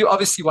 you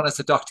obviously want as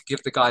a doctor to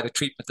give the guy the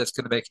treatment that's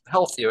going to make him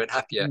healthier and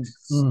happier.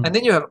 Mm. And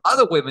then you have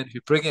other women who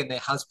bring in their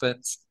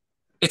husbands.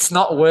 It's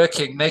not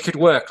working. Make it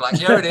work. Like,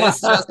 here it is.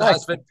 Just the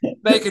husband.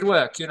 Make it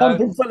work. Pump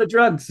him full of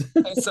drugs.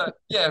 And so,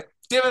 yeah,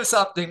 give him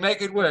something,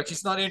 make it work.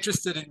 He's not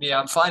interested in me.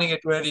 I'm finding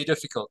it really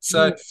difficult.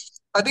 So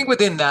I think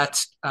within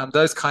that,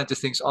 those kinds of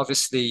things,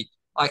 obviously,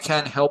 I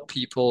can help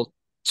people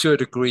to a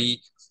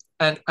degree.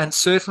 And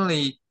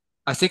certainly,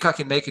 I think I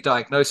can make a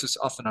diagnosis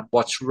often on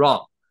what's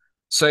wrong.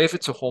 So if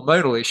it's a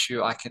hormonal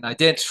issue, I can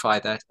identify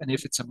that. And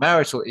if it's a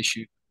marital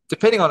issue,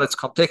 depending on its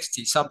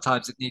complexity,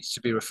 sometimes it needs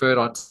to be referred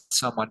on to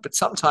someone, but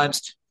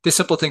sometimes there's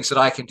simple things that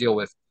I can deal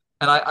with.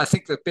 And I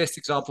think the best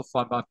example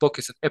for my book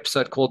is an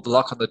episode called The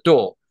Lock on the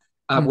Door,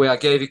 Mm. where I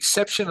gave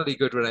exceptionally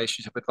good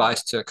relationship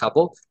advice to a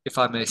couple, if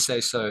I may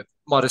say so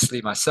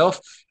modestly myself.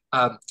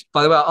 By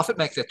the way, I often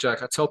make that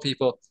joke. I tell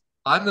people,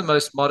 I'm the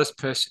most modest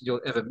person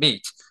you'll ever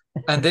meet.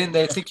 And then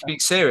they think you're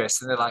being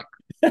serious. And they're like,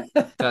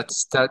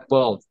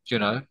 well,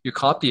 you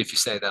can't be if you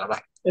say that. I'm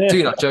like,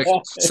 dude, I'm joking.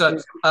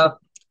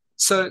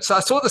 So I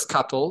saw this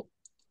couple,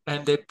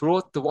 and the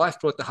wife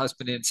brought the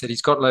husband in and said,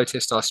 he's got low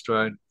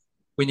testosterone.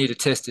 We need to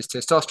test his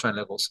testosterone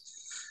levels.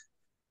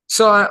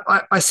 So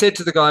I said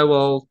to the guy,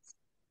 well,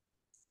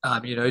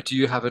 do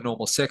you have a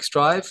normal sex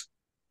drive?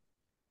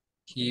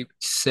 He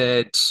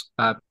said,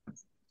 um,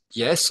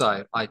 yes,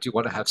 I do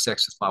want to have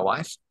sex with my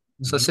wife.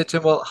 So I Mhm. said to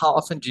him, well, how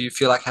often do you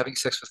feel like having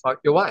sex with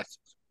your wife?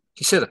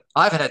 He said,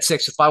 I haven't had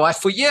sex with my wife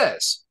for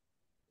years.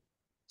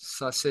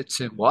 So I said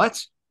to him,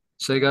 what?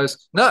 So he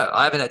goes, no,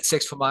 I haven't had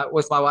sex with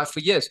my wife for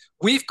years.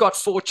 We've got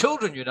 4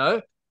 children.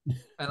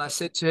 And I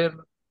said to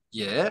him,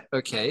 yeah,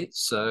 okay.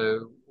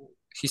 So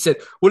he said,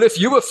 well, if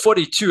you were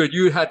 42 and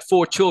you had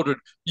 4 children,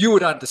 you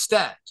would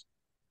understand.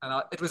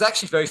 And it was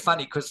actually very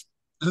funny because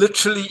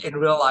literally in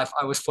real life,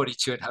 I was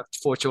 42 and had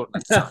 4 children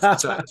at the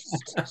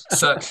time.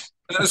 So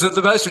it was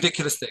the most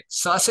ridiculous thing.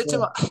 So I said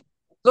to him,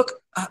 look,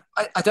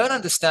 I don't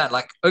understand.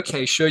 Like,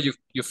 okay, sure,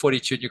 you're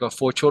 42 and you've got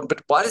 4 children,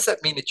 but why does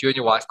that mean that you and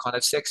your wife can't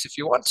have sex if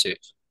you want to?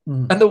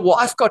 Mm. And the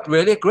wife got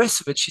really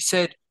aggressive and she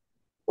said,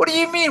 what do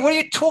you mean? What are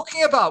you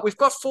talking about? We've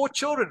got 4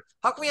 children.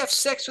 How can we have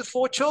sex with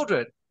 4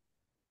 children?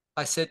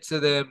 I said to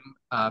them,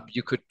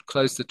 you could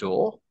close the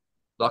door,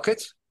 lock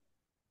it.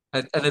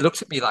 And they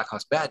looked at me like I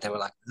was bad. They were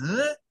like,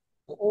 huh?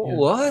 Yeah.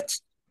 What?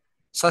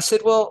 So I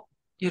said, well,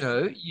 you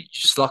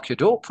just lock your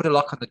door, put a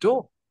lock on the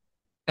door,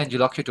 and you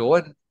lock your door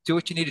and do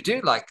what you need to do.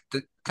 Like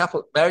the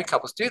married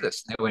couples do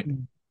this. And they went,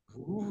 Mm.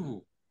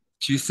 ooh,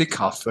 do you think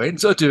our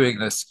friends are doing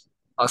this?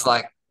 I was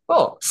like,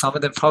 well, some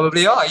of them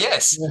probably are,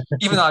 yes. Yeah.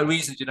 Even though I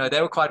reasoned,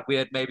 they were quite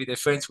weird. Maybe their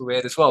friends were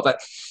weird as well. But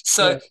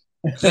so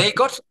Yeah. they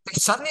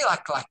suddenly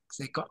like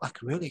they got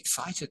like really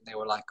excited and they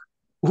were like,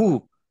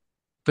 ooh,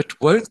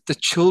 but won't the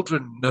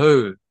children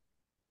know?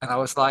 And I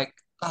was like,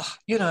 oh,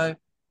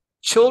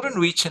 children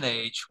reach an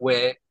age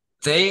where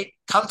they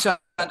come to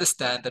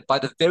understand that by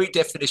the very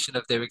definition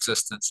of their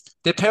existence,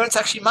 their parents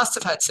actually must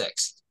have had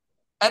sex.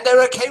 And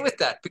they're okay with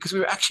that because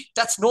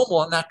that's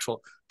normal and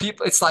natural.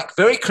 People, it's like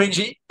very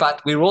cringy,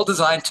 but we're all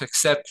designed to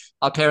accept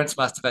our parents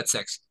must have had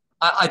sex.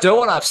 I don't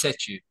want to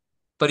upset you,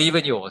 but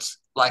even yours,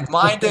 like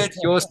mine did,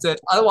 yours did.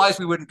 Otherwise,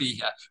 we wouldn't be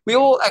here. We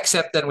all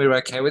accept that and we're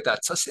okay with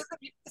that. So I said,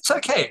 it's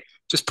okay.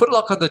 Just put a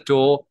lock on the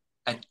door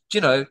and,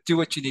 do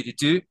what you need to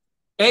do.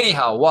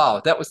 Anyhow, wow,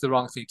 that was the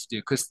wrong thing to do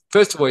because,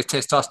 first of all, his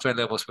testosterone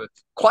levels were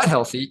quite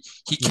healthy.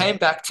 He Yeah. came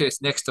back to his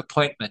next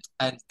appointment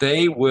and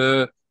they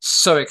were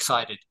so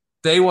excited.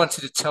 They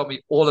wanted to tell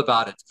me all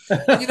about it.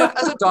 And,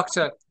 as a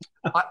doctor,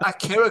 I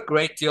care a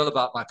great deal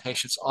about my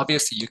patients.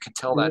 Obviously, you can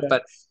tell that. Yeah.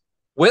 But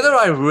whether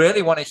I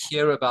really want to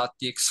hear about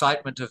the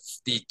excitement of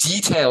the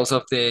details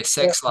of their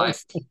sex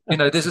life,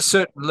 there's a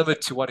certain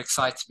limit to what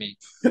excites me.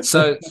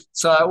 So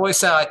I always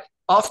say,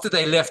 after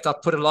they left, I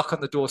put a lock on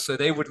the door so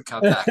they wouldn't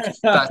come back.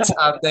 But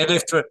they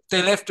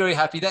left very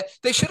happy.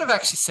 They should have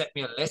actually sent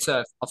me a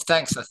letter of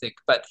thanks, I think.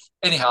 But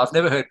anyhow, I've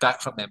never heard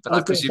back from them. But I I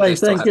was going to presume say, they're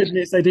still thank happy.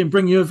 goodness they didn't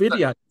bring you a So,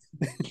 video.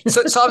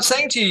 so I'm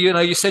saying to you,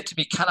 you said to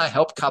me, can I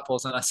help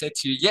couples? And I said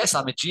to you, yes,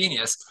 I'm a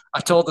genius.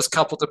 I told this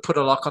couple to put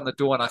a lock on the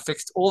door and I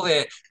fixed all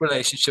their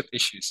relationship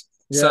issues.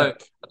 Yeah. So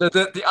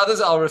the others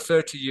I'll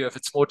refer to you if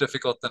it's more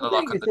difficult than I a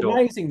think lock on it's the door.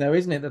 amazing, though,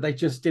 isn't it, that they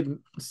just didn't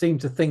seem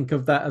to think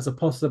of that as a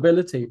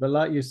possibility. But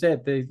like you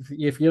said,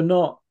 if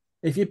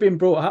you've been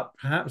brought up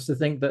perhaps to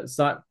think that it's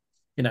like,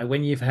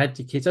 when you've had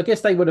your kids, I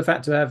guess they would have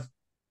had to have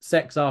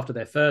sex after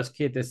their first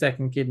kid, their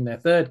second kid, and their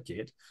third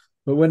kid.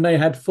 But when they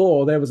had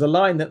four, there was a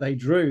line that they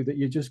drew that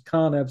you just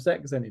can't have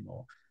sex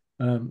anymore.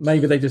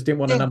 Maybe they just didn't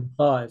want a Yeah, number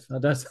five. I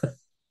don't.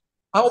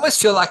 I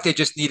almost feel like they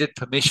just needed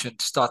permission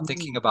to start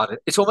thinking Mm, about it.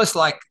 It's almost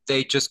like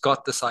they just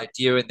got this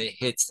idea in their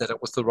heads that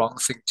it was the wrong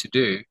thing to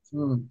do.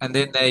 mm, And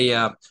then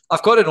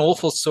I've got an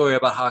awful story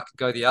about how it can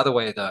go the other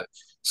way though.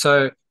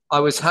 So I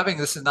was having,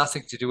 this is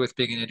nothing to do with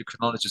being an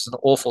endocrinologist, an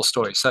awful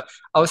story. So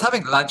I was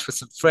having lunch with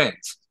some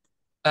friends,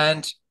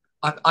 and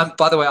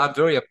by the way, I'm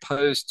very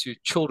opposed to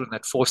children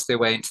that force their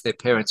way into their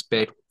parents'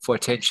 bed for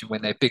attention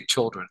when they're big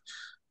children.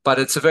 But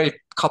it's a very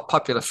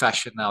popular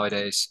fashion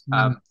nowadays.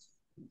 mm.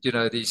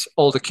 These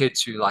older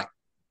kids who like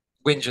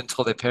whinge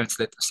until their parents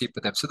let them sleep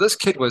with them. So this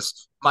kid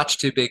was much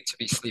too big to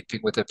be sleeping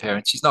with her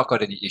parents. She's not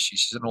got any issues.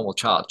 She's a normal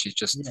child. She's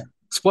just Yeah,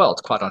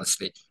 spoiled, quite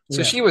honestly. So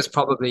yeah. she was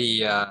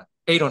probably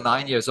 8 or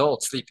 9 years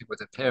old, sleeping with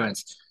her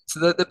parents.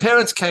 So the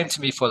parents came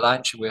to me for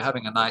lunch. We were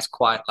having a nice,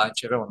 quiet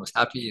lunch. Everyone was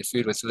happy. The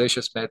food was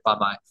delicious, made by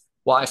my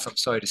wife. I'm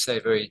sorry to say,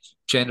 very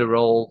gender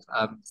role,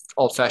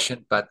 old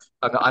fashioned, but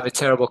I'm a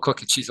terrible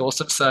cook and she's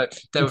awesome. So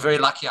they were very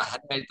lucky I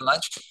had made the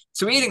lunch.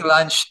 So we're eating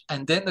lunch,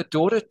 and then the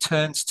daughter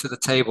turns to the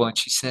table and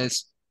she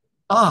says,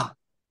 "Ah,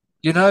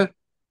 you know,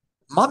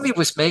 Mummy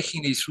was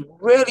making these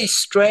really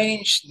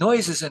strange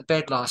noises in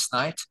bed last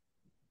night."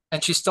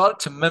 And she started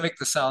to mimic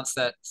the sounds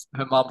that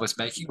her mum was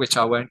making, which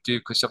I won't do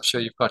because I'm sure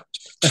you've got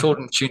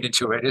children tuned into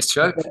your radio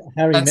show.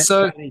 Harry And Met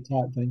so, Sally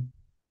type thing.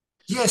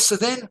 yeah, so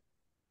then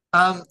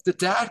the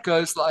dad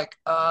goes like,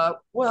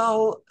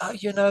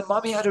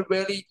 Mummy had a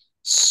really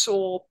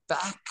sore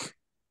back.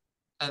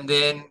 And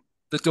then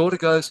the daughter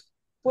goes,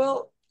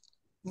 well,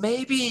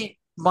 maybe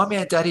Mummy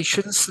and Daddy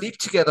shouldn't sleep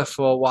together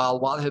for a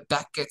while her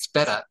back gets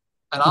better.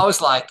 And I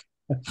was like,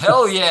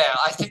 hell yeah,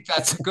 I think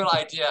that's a good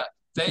idea.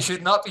 They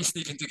should not be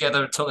sleeping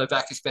together until their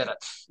back is better.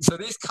 So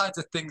these kinds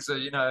of things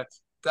are,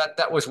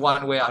 that was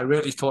one where I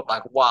really thought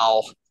like,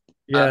 wow,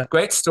 Yeah,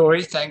 great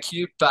story, thank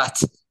you, but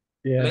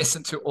yeah.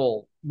 lesson to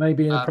all.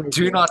 Maybe Do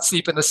inappropriate. not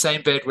sleep in the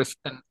same bed with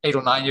an 8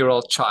 or 9 year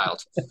old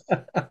child.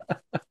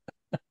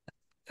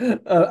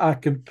 I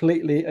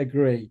completely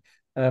agree.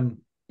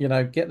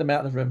 Get them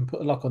out of the room,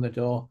 put a lock on the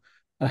door,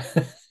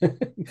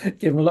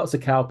 give them lots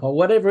of cowpole,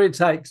 whatever it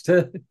takes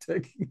to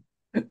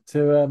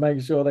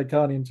make sure they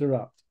can't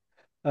interrupt.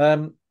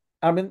 Um,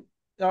 I mean,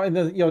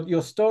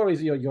 your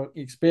stories, your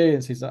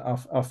experiences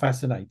are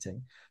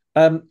fascinating.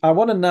 I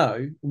want to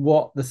know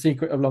what the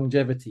secret of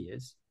longevity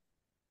is.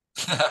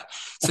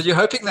 So you're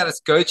hoping that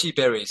it's goji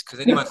berries because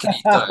anyone can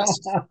eat those.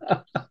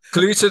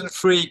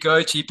 Gluten-free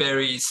goji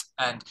berries.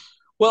 And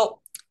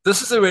well,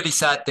 this is a really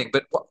sad thing.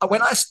 But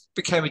when I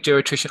became a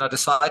geriatrician, I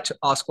decided to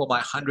ask all my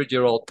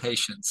 100-year-old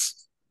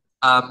patients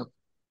um,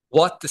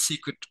 what the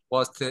secret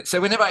was. So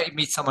whenever I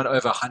meet someone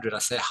over 100, I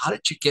say, how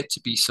did you get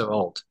to be so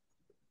old?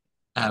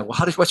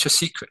 What's your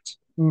secret?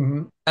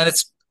 Hmm. And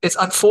it's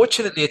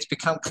unfortunately, it's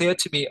become clear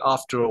to me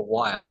after a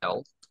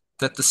while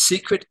that the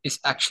secret is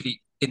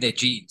actually in their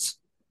genes.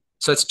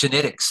 So it's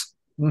genetics.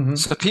 Hmm.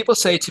 So people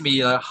say to me,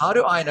 how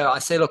do I know? I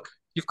say, look,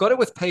 you've got to,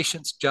 with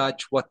patients,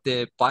 judge what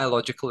their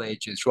biological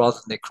age is rather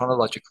than their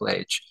chronological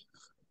age.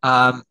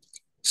 Um,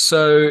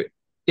 so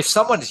if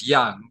someone's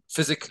young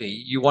physically,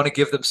 you want to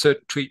give them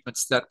certain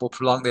treatments that will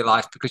prolong their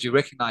life because you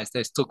recognize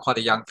they're still quite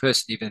a young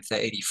person, even if they're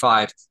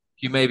 85.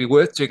 You may be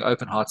worth doing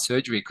open heart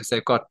surgery because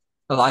they've got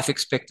a life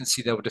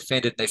expectancy that will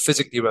defend it. And they're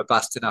physically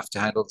robust enough to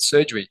handle the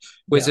surgery.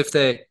 Whereas Yeah, if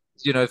they're,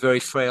 very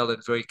frail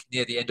and very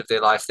near the end of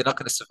their life, they're not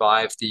going to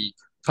survive the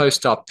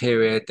post-op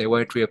period. They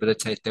won't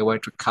rehabilitate. They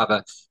won't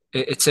recover,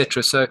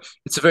 etc. So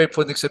it's a very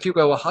important thing. So people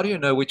go, well, how do you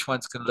know which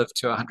one's going to live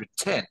to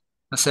 110?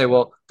 I say,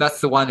 well, that's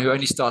the one who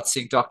only starts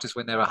seeing doctors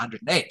when they're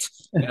 108.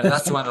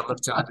 That's the one that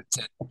lives to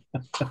 110.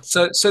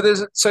 So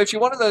if you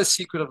want to know the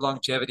secret of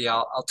longevity,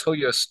 I'll tell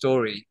you a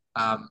story.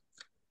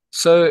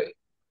 So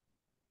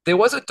there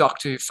was a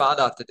doctor who found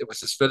out that there was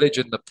this village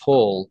in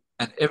Nepal,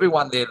 and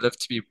everyone there lived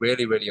to be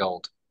really, really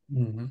old.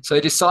 hmm, So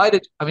he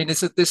decided, I mean,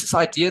 there's this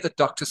idea that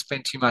doctors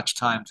spend too much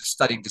time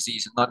studying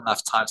disease and not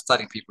enough time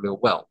studying people who are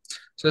well.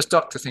 So this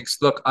doctor thinks,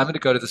 look, I'm going to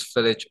go to this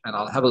village and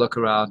I'll have a look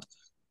around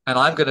and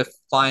I'm going to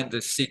find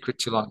the secret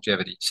to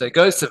longevity. So he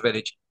goes to the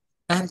village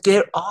and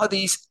there are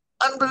these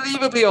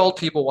unbelievably old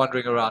people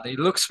wandering around. He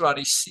looks around,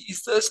 he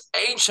sees this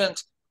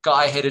ancient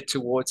guy headed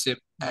towards him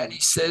and he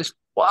says,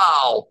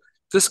 wow,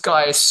 this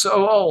guy is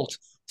so old.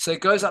 So he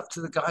goes up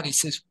to the guy and he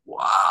says,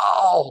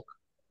 wow,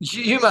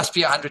 you must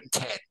be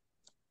 110.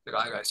 The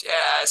guy goes,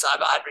 yes, I'm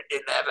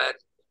 111.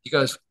 He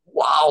goes,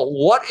 wow,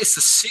 what is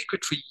the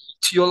secret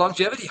to your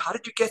longevity? How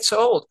did you get so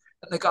old?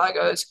 And the guy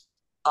goes,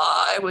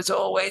 I was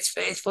always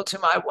faithful to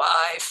my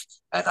wife,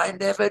 and I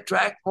never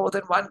drank more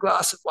than one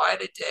glass of wine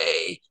a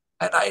day,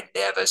 and I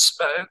never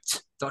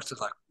smoked.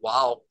 Doctor's like,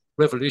 wow,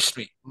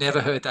 revolutionary.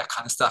 Never heard that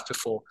kind of stuff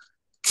before.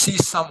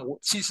 Sees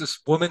this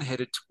woman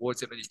headed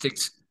towards him, and he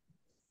thinks,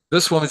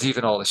 this woman's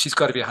even older. She's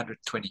got to be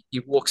 120. He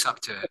walks up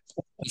to her.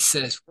 He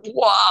says,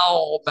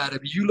 wow, madam,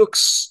 you look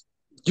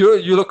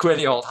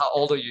really old. How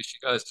old are you? She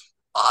goes,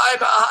 I'm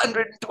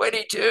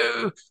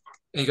 122.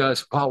 He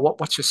goes, wow,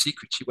 what's your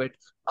secret? She went,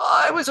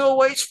 I was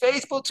always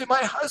faithful to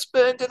my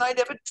husband and I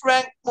never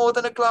drank more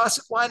than a glass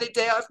of wine a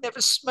day. I've never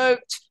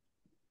smoked.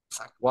 It's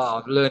like,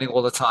 wow, I'm learning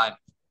all the time.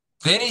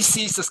 Then he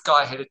sees this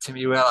guy headed to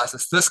me,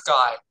 realizes this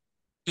guy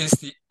is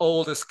the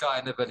oldest guy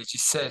in the village. He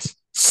says,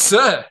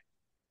 "Sir,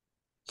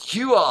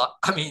 you are,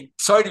 I mean,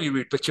 sorry to be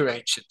rude, but you're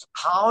ancient.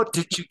 How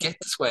did you get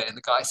this way?" And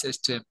the guy says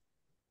to him,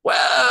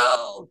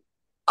 "Well,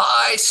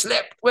 I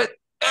slept with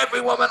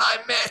every woman I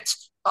met.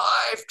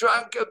 I've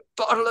drunk a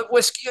bottle of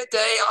whiskey a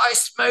day. I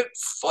smoked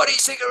 40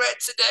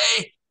 cigarettes a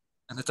day."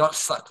 And the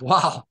doctor's like,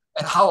 "Wow.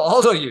 And how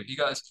old are you?" He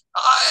goes,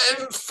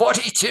 "I'm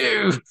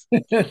 42."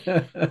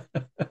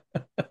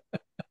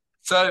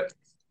 So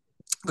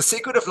the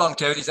secret of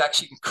longevity is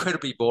actually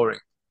incredibly boring.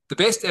 The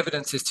best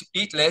evidence is to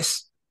eat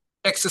less,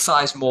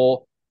 exercise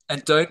more,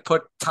 and don't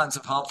put tons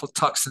of harmful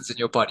toxins in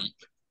your body.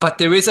 But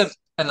there is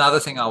another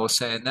thing I will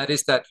say, and that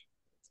is that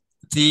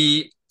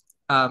the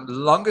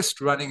longest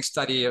running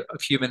study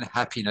of human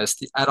happiness,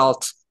 the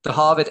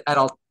Harvard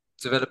Adult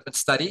Development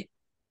Study,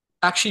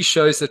 actually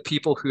shows that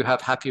people who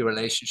have happy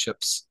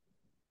relationships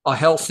are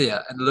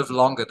healthier and live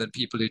longer than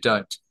people who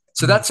don't.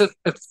 So that's a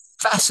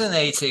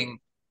fascinating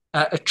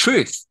a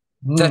truth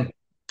that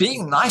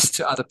being nice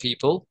to other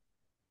people,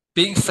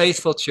 being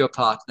faithful to your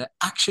partner,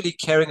 actually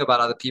caring about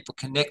other people,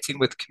 connecting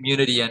with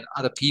community and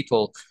other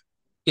people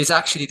is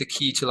actually the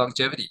key to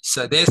longevity.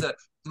 So there's a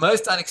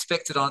most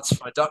unexpected answer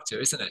from a doctor,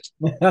 isn't it?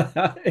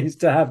 Is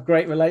to have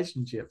great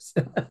relationships.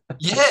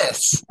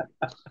 Yes.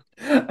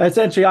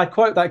 Essentially, I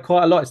quote that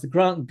quite a lot. It's the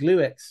Grant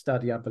Glueck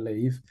study, I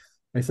believe.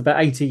 It's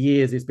about 80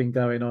 years it's been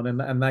going on,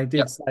 and they did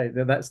Yep. say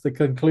that that's the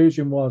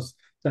conclusion was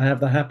to have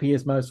the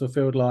happiest, most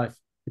fulfilled life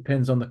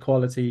depends on the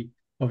quality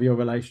of your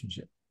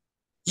relationship.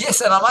 Yes,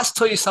 and I must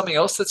tell you something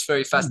else that's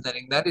very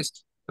fascinating. That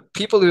is,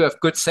 people who have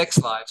good sex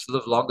lives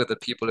live longer than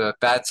people who have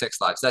bad sex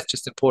lives. That's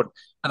just important.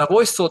 And I've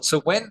always thought so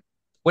when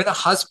a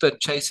husband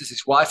chases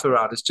his wife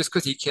around, it's just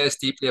because he cares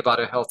deeply about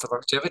her health and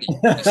longevity.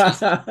 You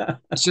see,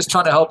 he's just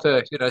trying to help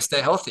her,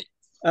 stay healthy.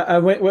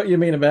 And what you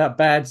mean about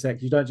bad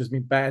sex? You don't just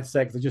mean bad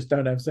sex; they just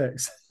don't have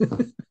sex.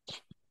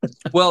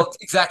 Well,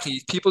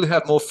 exactly. People who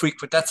have more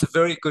frequent, that's a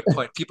very good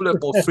point. People who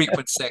have more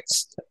frequent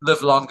sex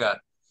live longer.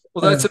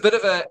 Although it's a bit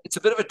of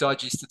a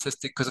dodgy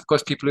statistic because of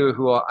course people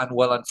who are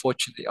unwell,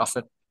 unfortunately,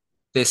 often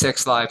their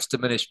sex lives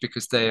diminish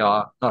because they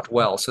are not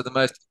well. So the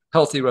most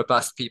healthy,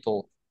 robust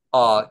people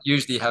are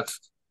usually have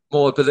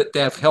more ability,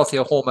 they have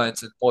healthier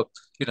hormones and more,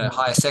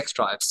 higher sex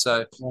drives.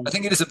 So I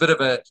think it is a bit of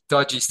a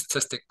dodgy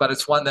statistic, but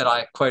it's one that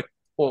I quote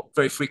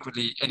very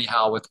frequently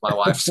anyhow with my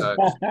wife. So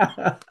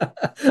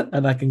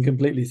And I can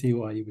completely see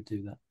why you would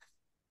do that.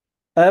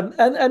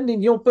 And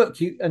in your book,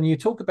 you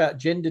talk about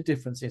gender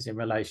differences in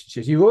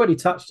relationships. You've already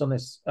touched on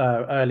this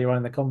earlier on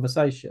in the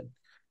conversation.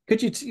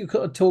 Could you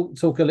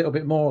talk a little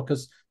bit more?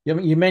 Because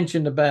you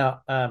mentioned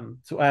about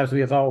so as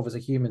we evolve as a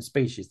human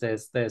species,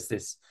 there's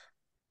this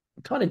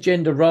kind of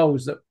gender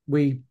roles that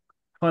we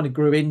kind of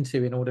grew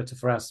into in order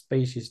for our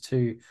species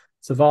to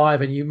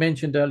survive. And you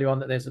mentioned earlier on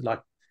that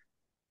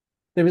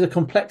there is a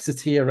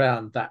complexity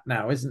around that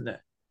now, isn't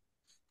there?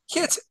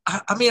 yeah,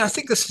 I mean, I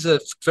think this is a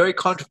very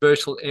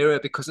controversial area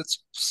because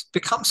it's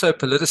become so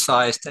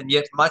politicized, and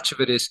yet much of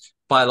it is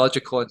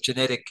biological and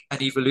genetic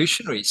and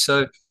evolutionary.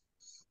 So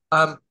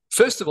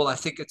first of all, I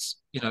think it's,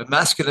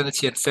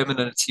 masculinity and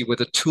femininity were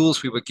the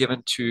tools we were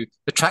given to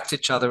attract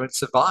each other and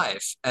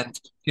survive. And,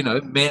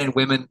 men and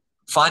women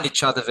find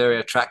each other very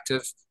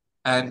attractive.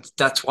 And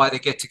that's why they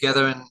get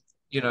together and,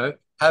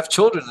 have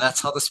children. And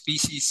that's how the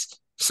species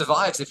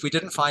survives. If we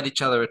didn't find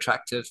each other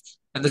attractive,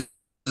 and this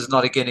is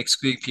not, again,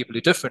 excluding people who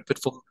are different,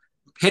 but for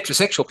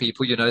heterosexual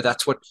people,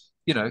 that's what,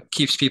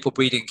 keeps people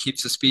breeding,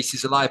 keeps the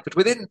species alive. But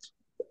within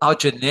our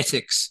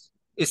genetics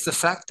is the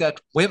fact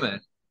that women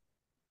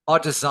are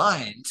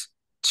designed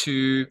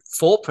to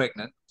fall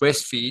pregnant,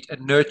 breastfeed,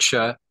 and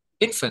nurture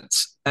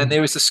infants. And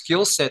there is a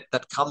skill set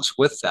that comes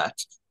with that.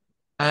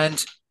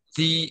 And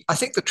I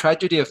think the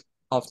tragedy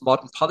of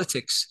modern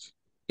politics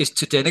is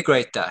to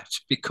denigrate that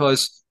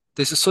because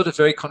there's a sort of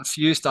very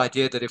confused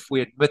idea that if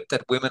we admit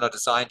that women are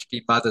designed to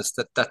be mothers,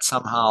 that's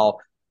somehow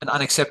an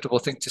unacceptable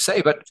thing to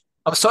say. But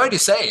I'm sorry to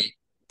say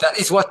that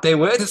is what they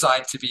were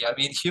designed to be. I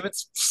mean, human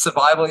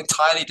survival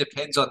entirely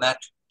depends on that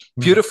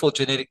beautiful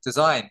genetic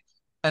design.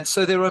 And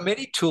so there are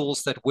many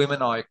tools that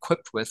women are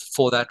equipped with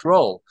for that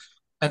role.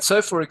 And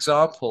so, for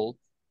example,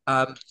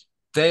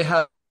 they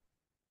have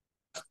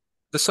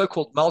the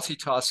so-called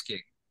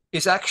multitasking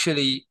is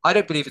actually, I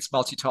don't believe it's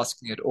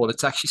multitasking at all.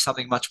 It's actually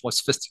something much more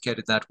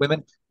sophisticated than that.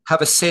 Women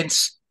have a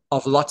sense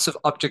of lots of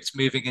objects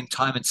moving in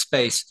time and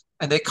space,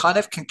 and they kind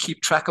of can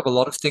keep track of a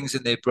lot of things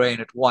in their brain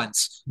at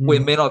once, where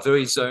men are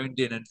very zoned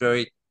in and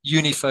very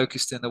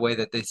uni-focused in the way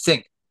that they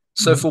think.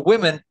 So for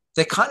women,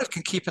 they kind of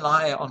can keep an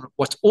eye on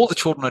what all the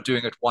children are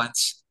doing at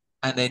once,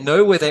 and they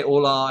know where they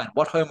all are and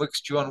what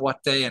homework's due on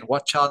what day and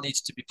what child needs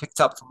to be picked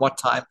up from what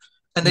time.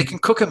 And they can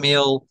cook a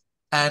meal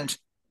and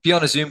be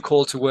on a Zoom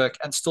call to work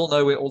and still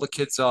know where all the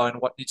kids are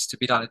and what needs to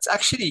be done. It's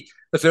actually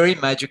a very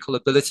magical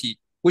ability,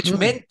 which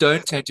men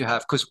don't tend to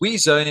have because we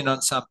zone in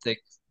on something.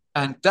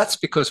 And that's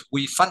because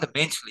we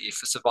fundamentally,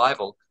 for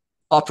survival,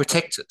 are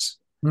protectors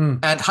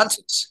and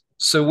hunters.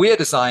 So we are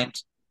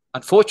designed,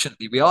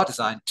 unfortunately, we are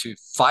designed to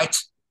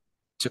fight,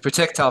 to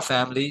protect our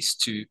families,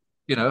 to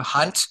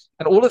hunt.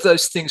 And all of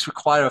those things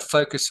require a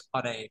focus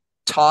on a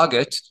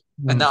target.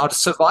 And Mm. now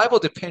survival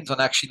depends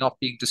on actually not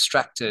being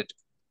distracted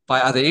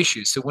by other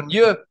issues. So when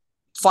you're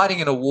fighting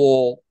in a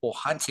war or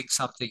hunting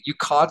something, you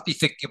can't be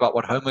thinking about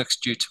what homework's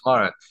due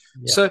tomorrow.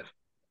 Yeah. So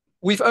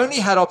we've only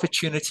had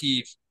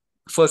opportunity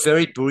for a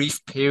very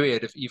brief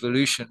period of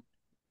evolution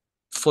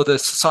for the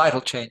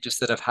societal changes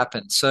that have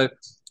happened. So,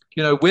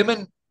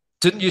 women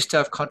didn't used to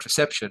have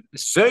contraception.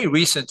 It's a very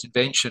recent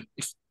invention.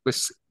 With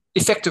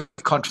effective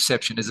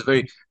contraception is a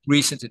very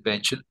recent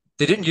invention.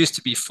 There didn't used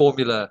to be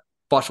formula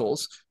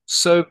bottles.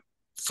 So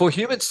for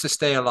humans to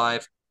stay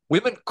alive,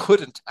 women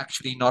couldn't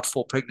actually not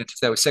fall pregnant if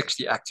they were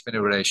sexually active in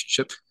a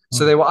relationship.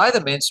 So Mm. they were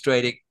either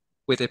menstruating,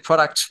 where their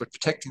products were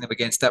protecting them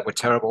against that were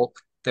terrible.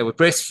 They were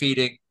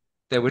breastfeeding,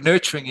 they were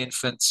nurturing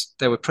infants,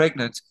 they were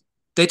pregnant.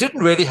 They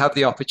didn't really have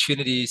the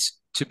opportunities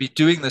to be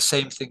doing the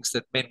same things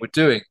that men were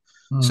doing.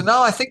 So Mm.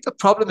 now I think the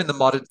problem in the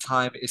modern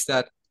time is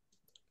that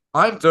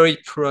I'm very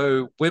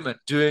pro women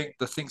doing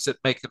the things that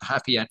make them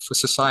happy and for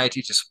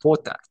society to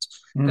support that.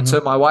 And Mhm. so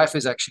my wife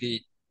is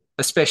actually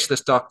a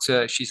specialist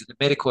doctor. She's a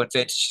medical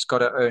inventor. She's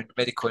got her own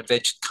medical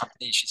invention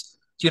company. She's,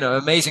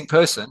 amazing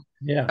person.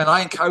 Yeah. And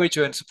I encourage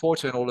her and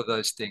support her in all of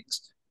those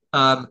things.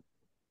 Um,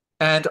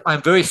 and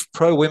I'm very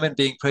pro women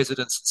being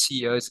presidents and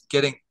CEOs,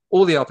 getting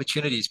all the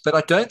opportunities. But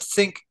I don't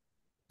think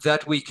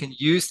that we can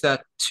use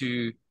that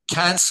to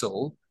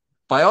cancel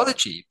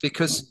biology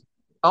because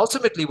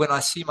ultimately, when I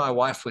see my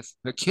wife with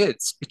her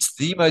kids, it's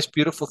the most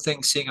beautiful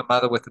thing seeing a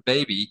mother with a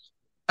baby.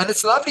 And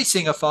it's lovely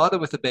seeing a father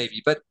with a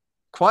baby. But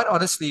quite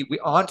honestly, we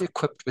aren't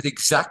equipped with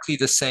exactly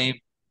the same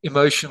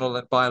emotional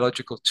and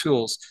biological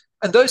tools.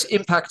 And those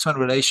impact on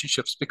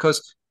relationships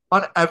because,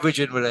 on average,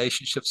 in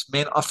relationships,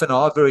 men often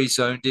are very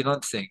zoned in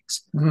on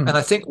things. And Mm.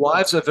 I think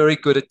wives are very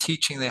good at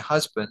teaching their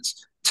husbands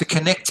to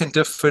connect in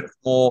different,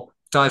 more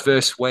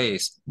diverse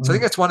ways. So I think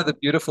Mm. that's one of the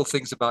beautiful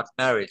things about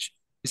marriage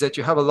is that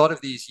you have a lot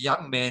of these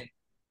young men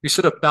who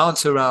sort of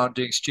bounce around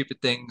doing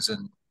stupid things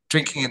and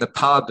drinking in the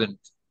pub and,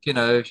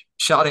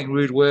 shouting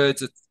rude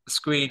words at the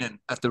screen and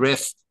at the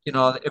ref,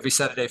 on every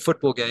Saturday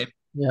football game.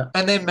 Yeah.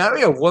 And they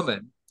marry a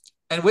woman.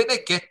 And when they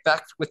get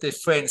back with their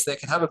friends, they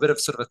can have a bit of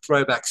sort of a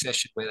throwback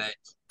session where they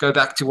go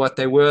back to what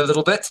they were a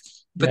little bit.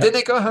 But Yeah. then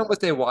they go home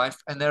with their wife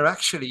and their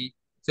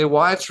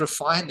wives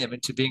refine them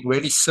into being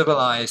really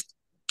civilized,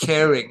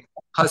 caring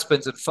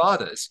husbands and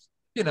fathers,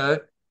 you know.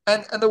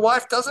 And the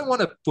wife doesn't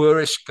want a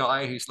boorish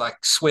guy who's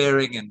like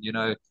swearing and, you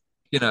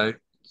know,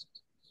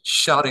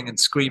 shouting and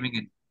screaming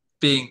and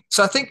being.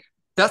 So I think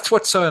that's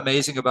what's so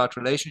amazing about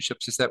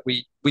relationships is that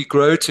we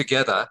grow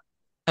together,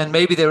 and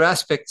maybe there are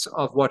aspects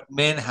of what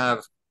men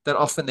have that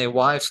often their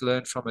wives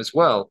learn from as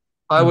well.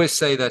 I Mm. always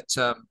say that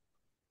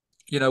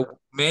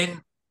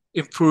men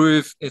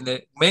improve in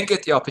the men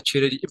get the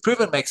opportunity.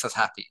 Improvement makes us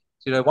happy.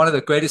 One of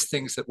the greatest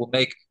things that will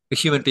make a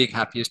human being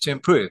happy is to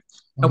improve,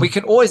 and we Mm.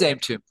 can always aim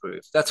to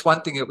improve. That's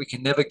one thing that we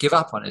can never give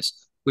up on is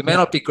we may Yeah.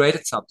 not be great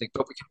at something,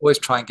 but we can always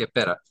try and get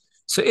better.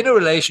 So in a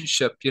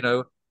relationship,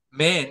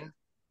 men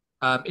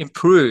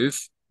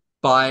improve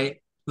by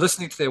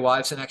listening to their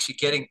wives and actually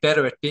getting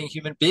better at being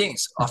human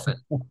beings often.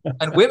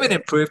 And women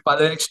improve by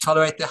learning to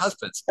tolerate their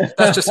husbands.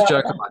 That's just a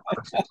joke of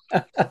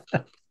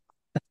mine.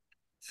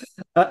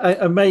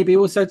 And maybe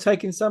also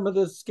taking some of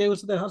the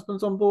skills of their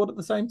husbands on board at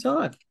the same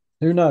time.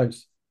 Who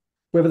knows?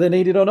 Whether they're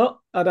needed or not,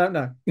 I don't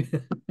know.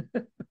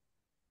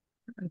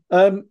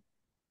 um,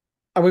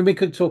 I mean, we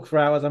could talk for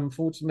hours.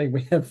 Unfortunately,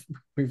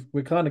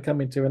 we're kind of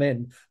coming to an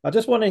end. I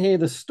just want to hear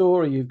the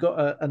story. You've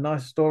got a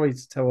nice story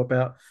to tell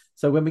about.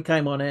 So when we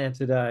came on air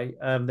today,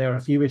 there are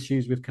a few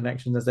issues with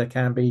connection as there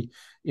can be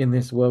in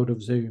this world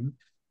of Zoom.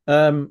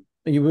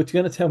 You were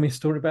going to tell me a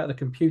story about the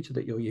computer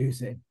that you're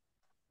using.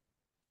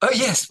 Oh,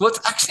 yes. Well, it's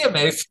actually a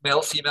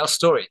male-female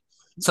story.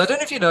 So I don't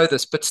know if you know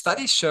this, but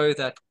studies show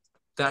that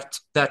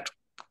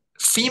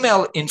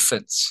female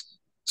infants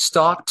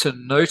start to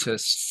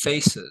notice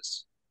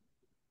faces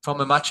from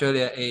a much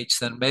earlier age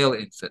than male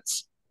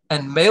infants.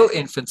 And male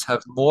infants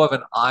have more of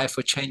an eye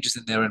for changes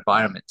in their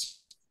environment.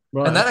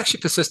 And Right. that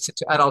actually persists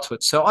into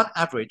adulthood. So, on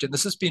average, and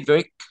this has been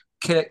very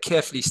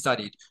carefully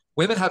studied,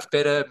 women have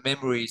better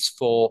memories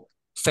for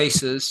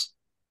faces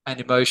and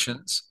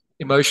emotions.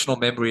 Emotional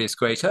memory is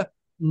greater.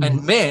 Mhm.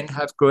 And men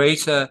have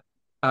greater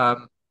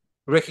um,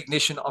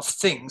 recognition of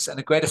things and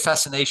a greater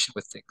fascination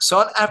with things. So,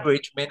 on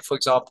average, men, for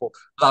example,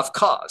 love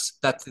cars.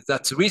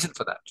 That's a reason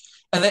for that.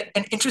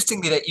 And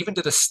interestingly, they even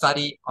did a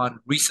study on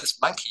rhesus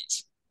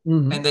monkeys,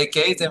 Mhm. and they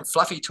gave them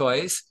fluffy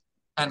toys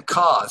and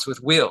cars with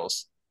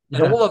wheels.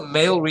 And Yeah. all the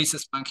male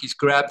rhesus monkeys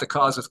grabbed the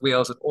cars with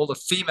wheels, and all the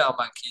female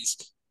monkeys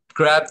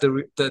grabbed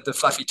the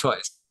fluffy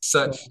toys.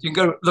 So you can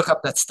go look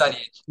up that study. I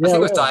Yeah. think it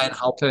was Well. Diane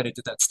Halpern who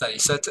did that study.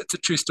 So it's a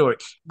true story.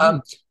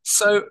 Mm.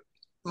 So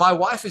my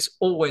wife is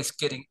always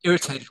getting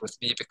irritated with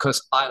me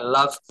because I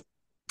love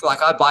like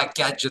I buy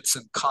gadgets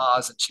and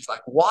cars, and she's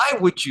like, "Why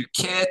would you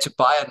care to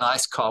buy a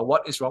nice car?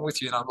 What is wrong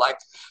with you?" And I'm like,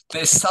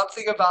 "There's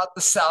something about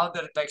the sound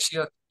that it makes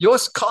you. Your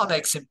car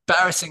makes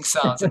embarrassing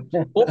sounds." And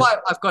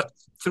I've got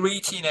three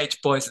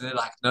teenage boys, and they're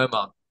like, "No,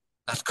 mom,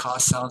 that car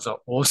sounds are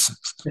awesome.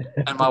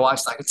 And my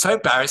wife's like, it's so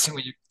embarrassing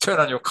when you turn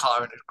on your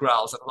car and it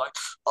growls. And I'm like,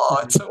 oh,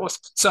 it's so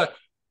awesome.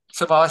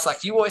 So my wife's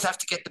like, you always have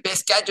to get the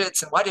best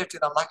gadgets. And why do you have to?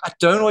 And I'm like, I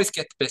don't always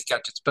get the best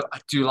gadgets, but I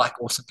do like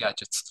awesome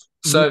gadgets.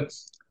 So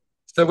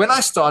when I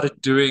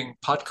started doing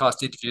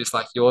podcast interviews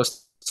like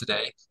yours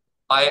today,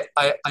 I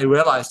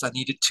realized I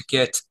needed to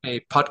get a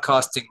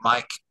podcasting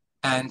mic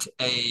and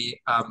a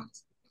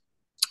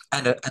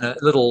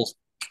little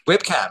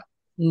webcam.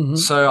 Mm-hmm.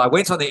 So I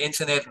went on the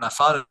internet and I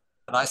found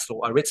a nice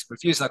little. I read some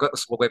reviews and I got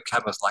this little webcam.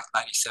 It was like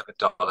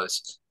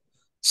 $97.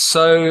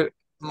 So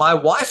my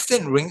wife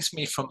then rings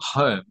me from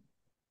home,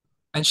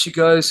 and she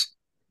goes,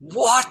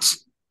 "What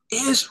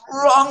is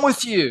wrong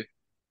with you?"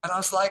 And I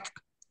was like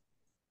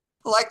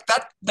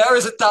that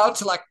narrows it down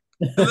to like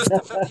a list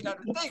of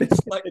 1,500 things.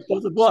 Like,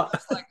 because of what? I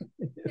was like,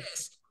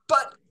 yes,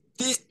 but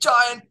these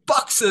giant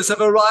boxes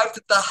have arrived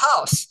at the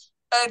house.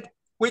 And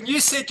when you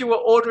said you were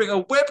ordering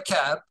a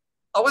webcam,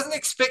 I wasn't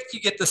expecting you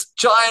to get this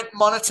giant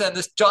monitor and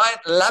this giant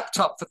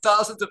laptop for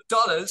thousands of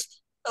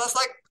dollars. And I was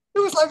like, it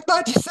was like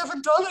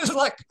 $97.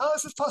 Like, how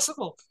is this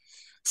possible?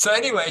 So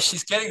anyway,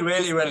 she's getting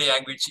really, really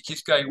angry. She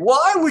keeps going,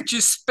 why would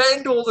you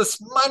spend all this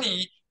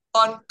money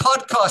on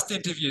podcast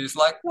interviews?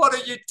 Like, what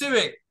are you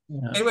doing?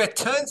 Yeah. Anyway, it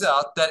turns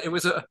out that it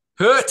was her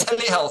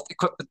telehealth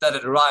equipment that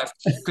had arrived,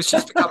 because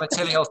she's become a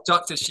telehealth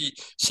doctor. She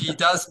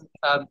does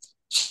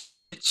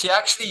she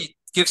actually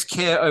gives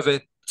care over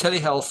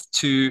telehealth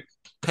to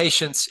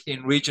patients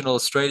in regional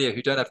Australia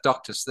who don't have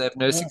doctors. So they have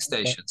nursing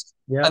stations.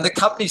 Yeah. And the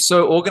company's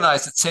so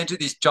organized, it sent her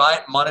these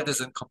giant monitors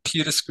and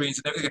computer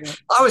screens and everything. Yeah.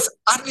 I was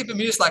utterly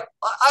bemused, like,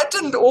 I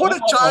didn't order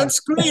giant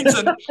screens.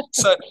 And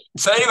so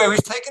anyway,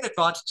 we've taken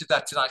advantage of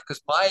that tonight,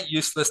 because my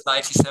useless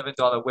 $97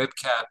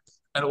 webcam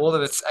and all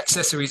of its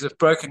accessories have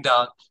broken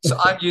down. So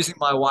I'm using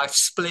my wife's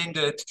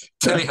splendid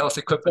telehealth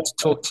equipment to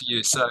talk to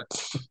you. So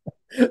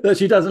that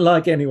she doesn't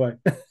like anyway.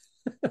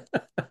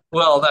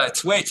 Well, no,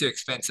 it's way too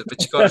expensive,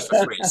 but you got it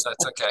for free, so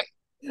it's okay.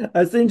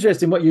 It's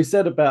interesting what you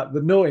said about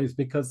the noise,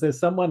 because there's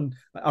someone,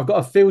 I've got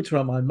a filter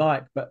on my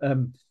mic, but a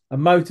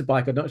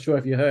motorbike, I'm not sure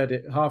if you heard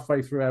it,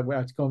 halfway through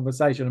our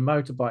conversation, a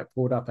motorbike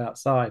pulled up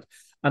outside,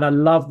 and I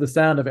love the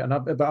sound of it.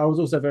 But I was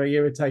also very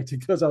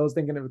irritated because I was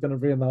thinking it was going to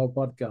ruin the whole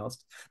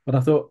podcast. But I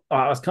thought,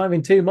 I was kind of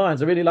in two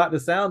minds. I really like the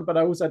sound, but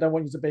I also don't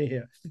want you to be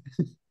here.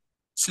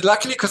 See,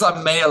 luckily, because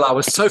I'm male, I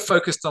was so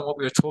focused on what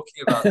we were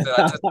talking about that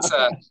I didn't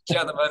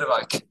hear the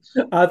motorbike.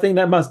 I think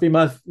that must be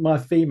my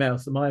female,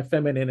 so my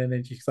feminine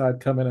energy side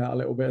coming out a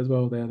little bit as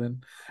well there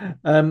then.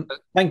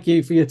 Thank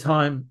you for your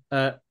time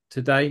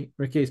today,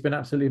 Ricky. It's been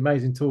absolutely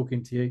amazing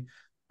talking to you.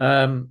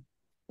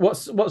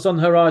 What's on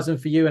the horizon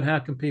for you, and how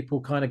can people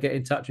kind of get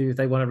in touch with you if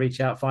they want to reach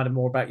out, find out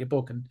more about your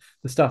book and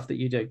the stuff that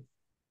you do?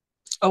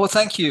 Oh, well,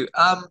 thank you.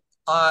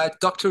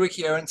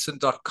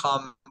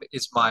 drrickyarenson.com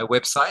is my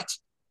website.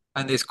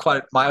 And there's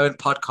quite my own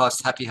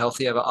podcast, Happy,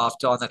 Healthy, Ever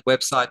After, on that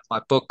website.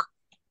 My book,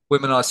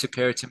 Women Are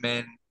Superior to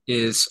Men,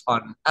 is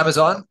on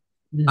Amazon.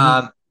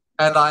 Mm-hmm.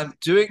 And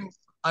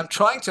I'm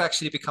trying to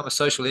actually become a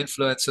social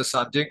influencer. So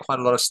I'm doing quite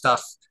a lot of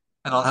stuff,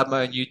 and I'll have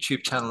my own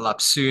YouTube channel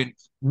up soon.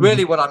 Mm-hmm.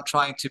 Really what I'm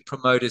trying to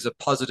promote is a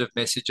positive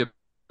message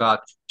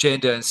about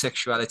gender and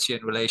sexuality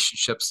and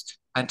relationships,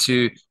 and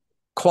to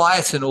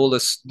quieten all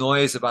this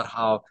noise about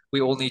how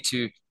we all need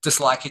to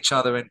dislike each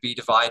other and be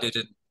divided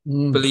and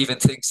believe in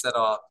things that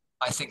are,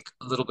 I think,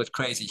 a little bit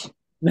crazy.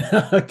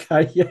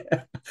 Okay,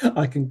 yeah,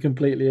 I can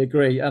completely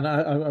agree. And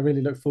I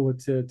really look forward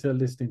to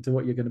listening to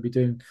what you're going to be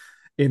doing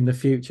in the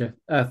future.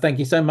 Thank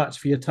you so much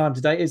for your time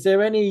today. Is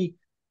there any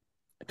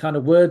kind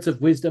of words of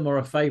wisdom or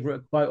a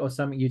favorite quote or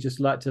something you just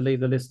like to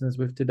leave the listeners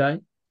with today?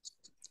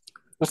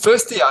 Well,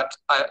 firstly,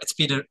 it's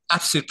been an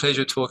absolute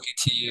pleasure talking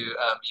to you.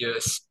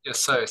 You're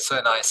so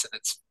nice, and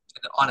it's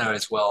an honor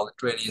as well.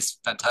 It really is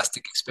a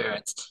fantastic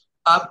experience.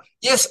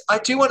 Yes, I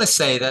do want to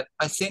say that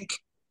I think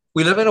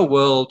we live in a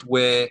world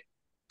where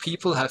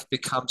people have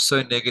become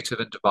so negative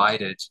and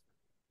divided,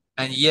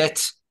 and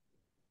yet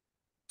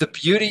the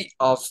beauty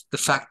of the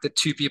fact that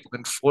two people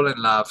can fall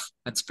in love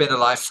and spend a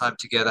lifetime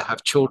together,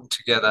 have children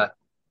together,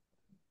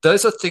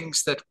 those are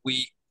things that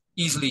we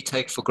easily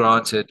take for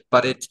granted,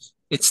 but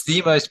it's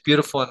the most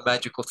beautiful and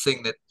magical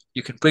thing, that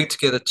you can bring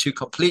together two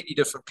completely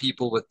different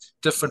people with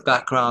different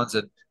backgrounds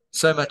and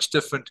so many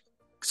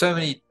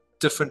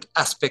different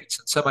aspects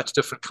and so much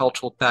different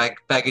cultural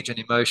baggage and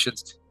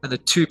emotions, and the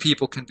two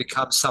people can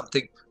become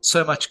something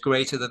so much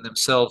greater than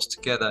themselves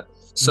together.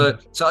 So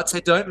I'd say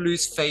don't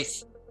lose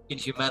faith in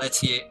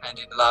humanity and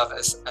in love,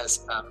 as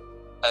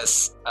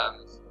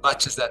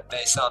much as that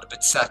may sound a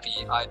bit sappy.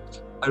 I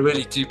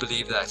really do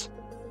believe that.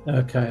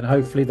 Okay, and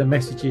hopefully the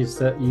messages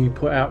that you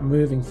put out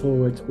moving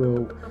forward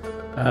will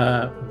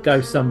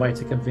go some way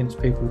to convince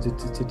people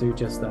to do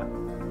just that.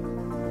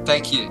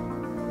 Thank you.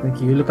 Thank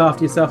you. Look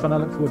after yourself, and I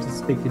look forward to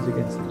speaking to you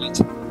again soon. You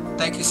too.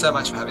 Thank you so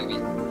much for having me.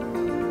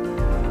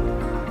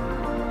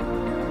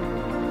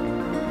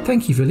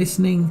 Thank you for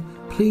listening.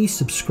 Please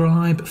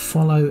subscribe,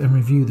 follow and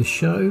review the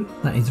show.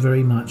 That is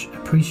very much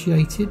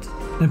appreciated.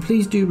 And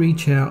please do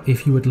reach out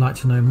if you would like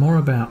to know more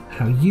about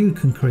how you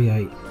can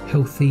create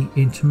healthy,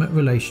 intimate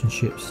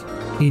relationships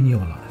in your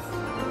life.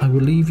 I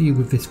will leave you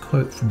with this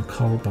quote from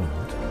Carl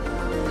Bard.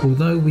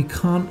 Although we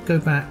can't go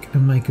back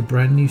and make a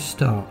brand new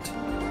start,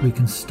 we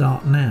can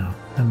start now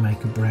and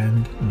make a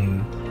brand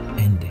new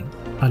ending.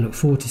 I look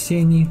forward to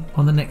seeing you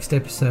on the next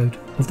episode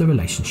of The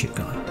Relationship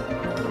Guy.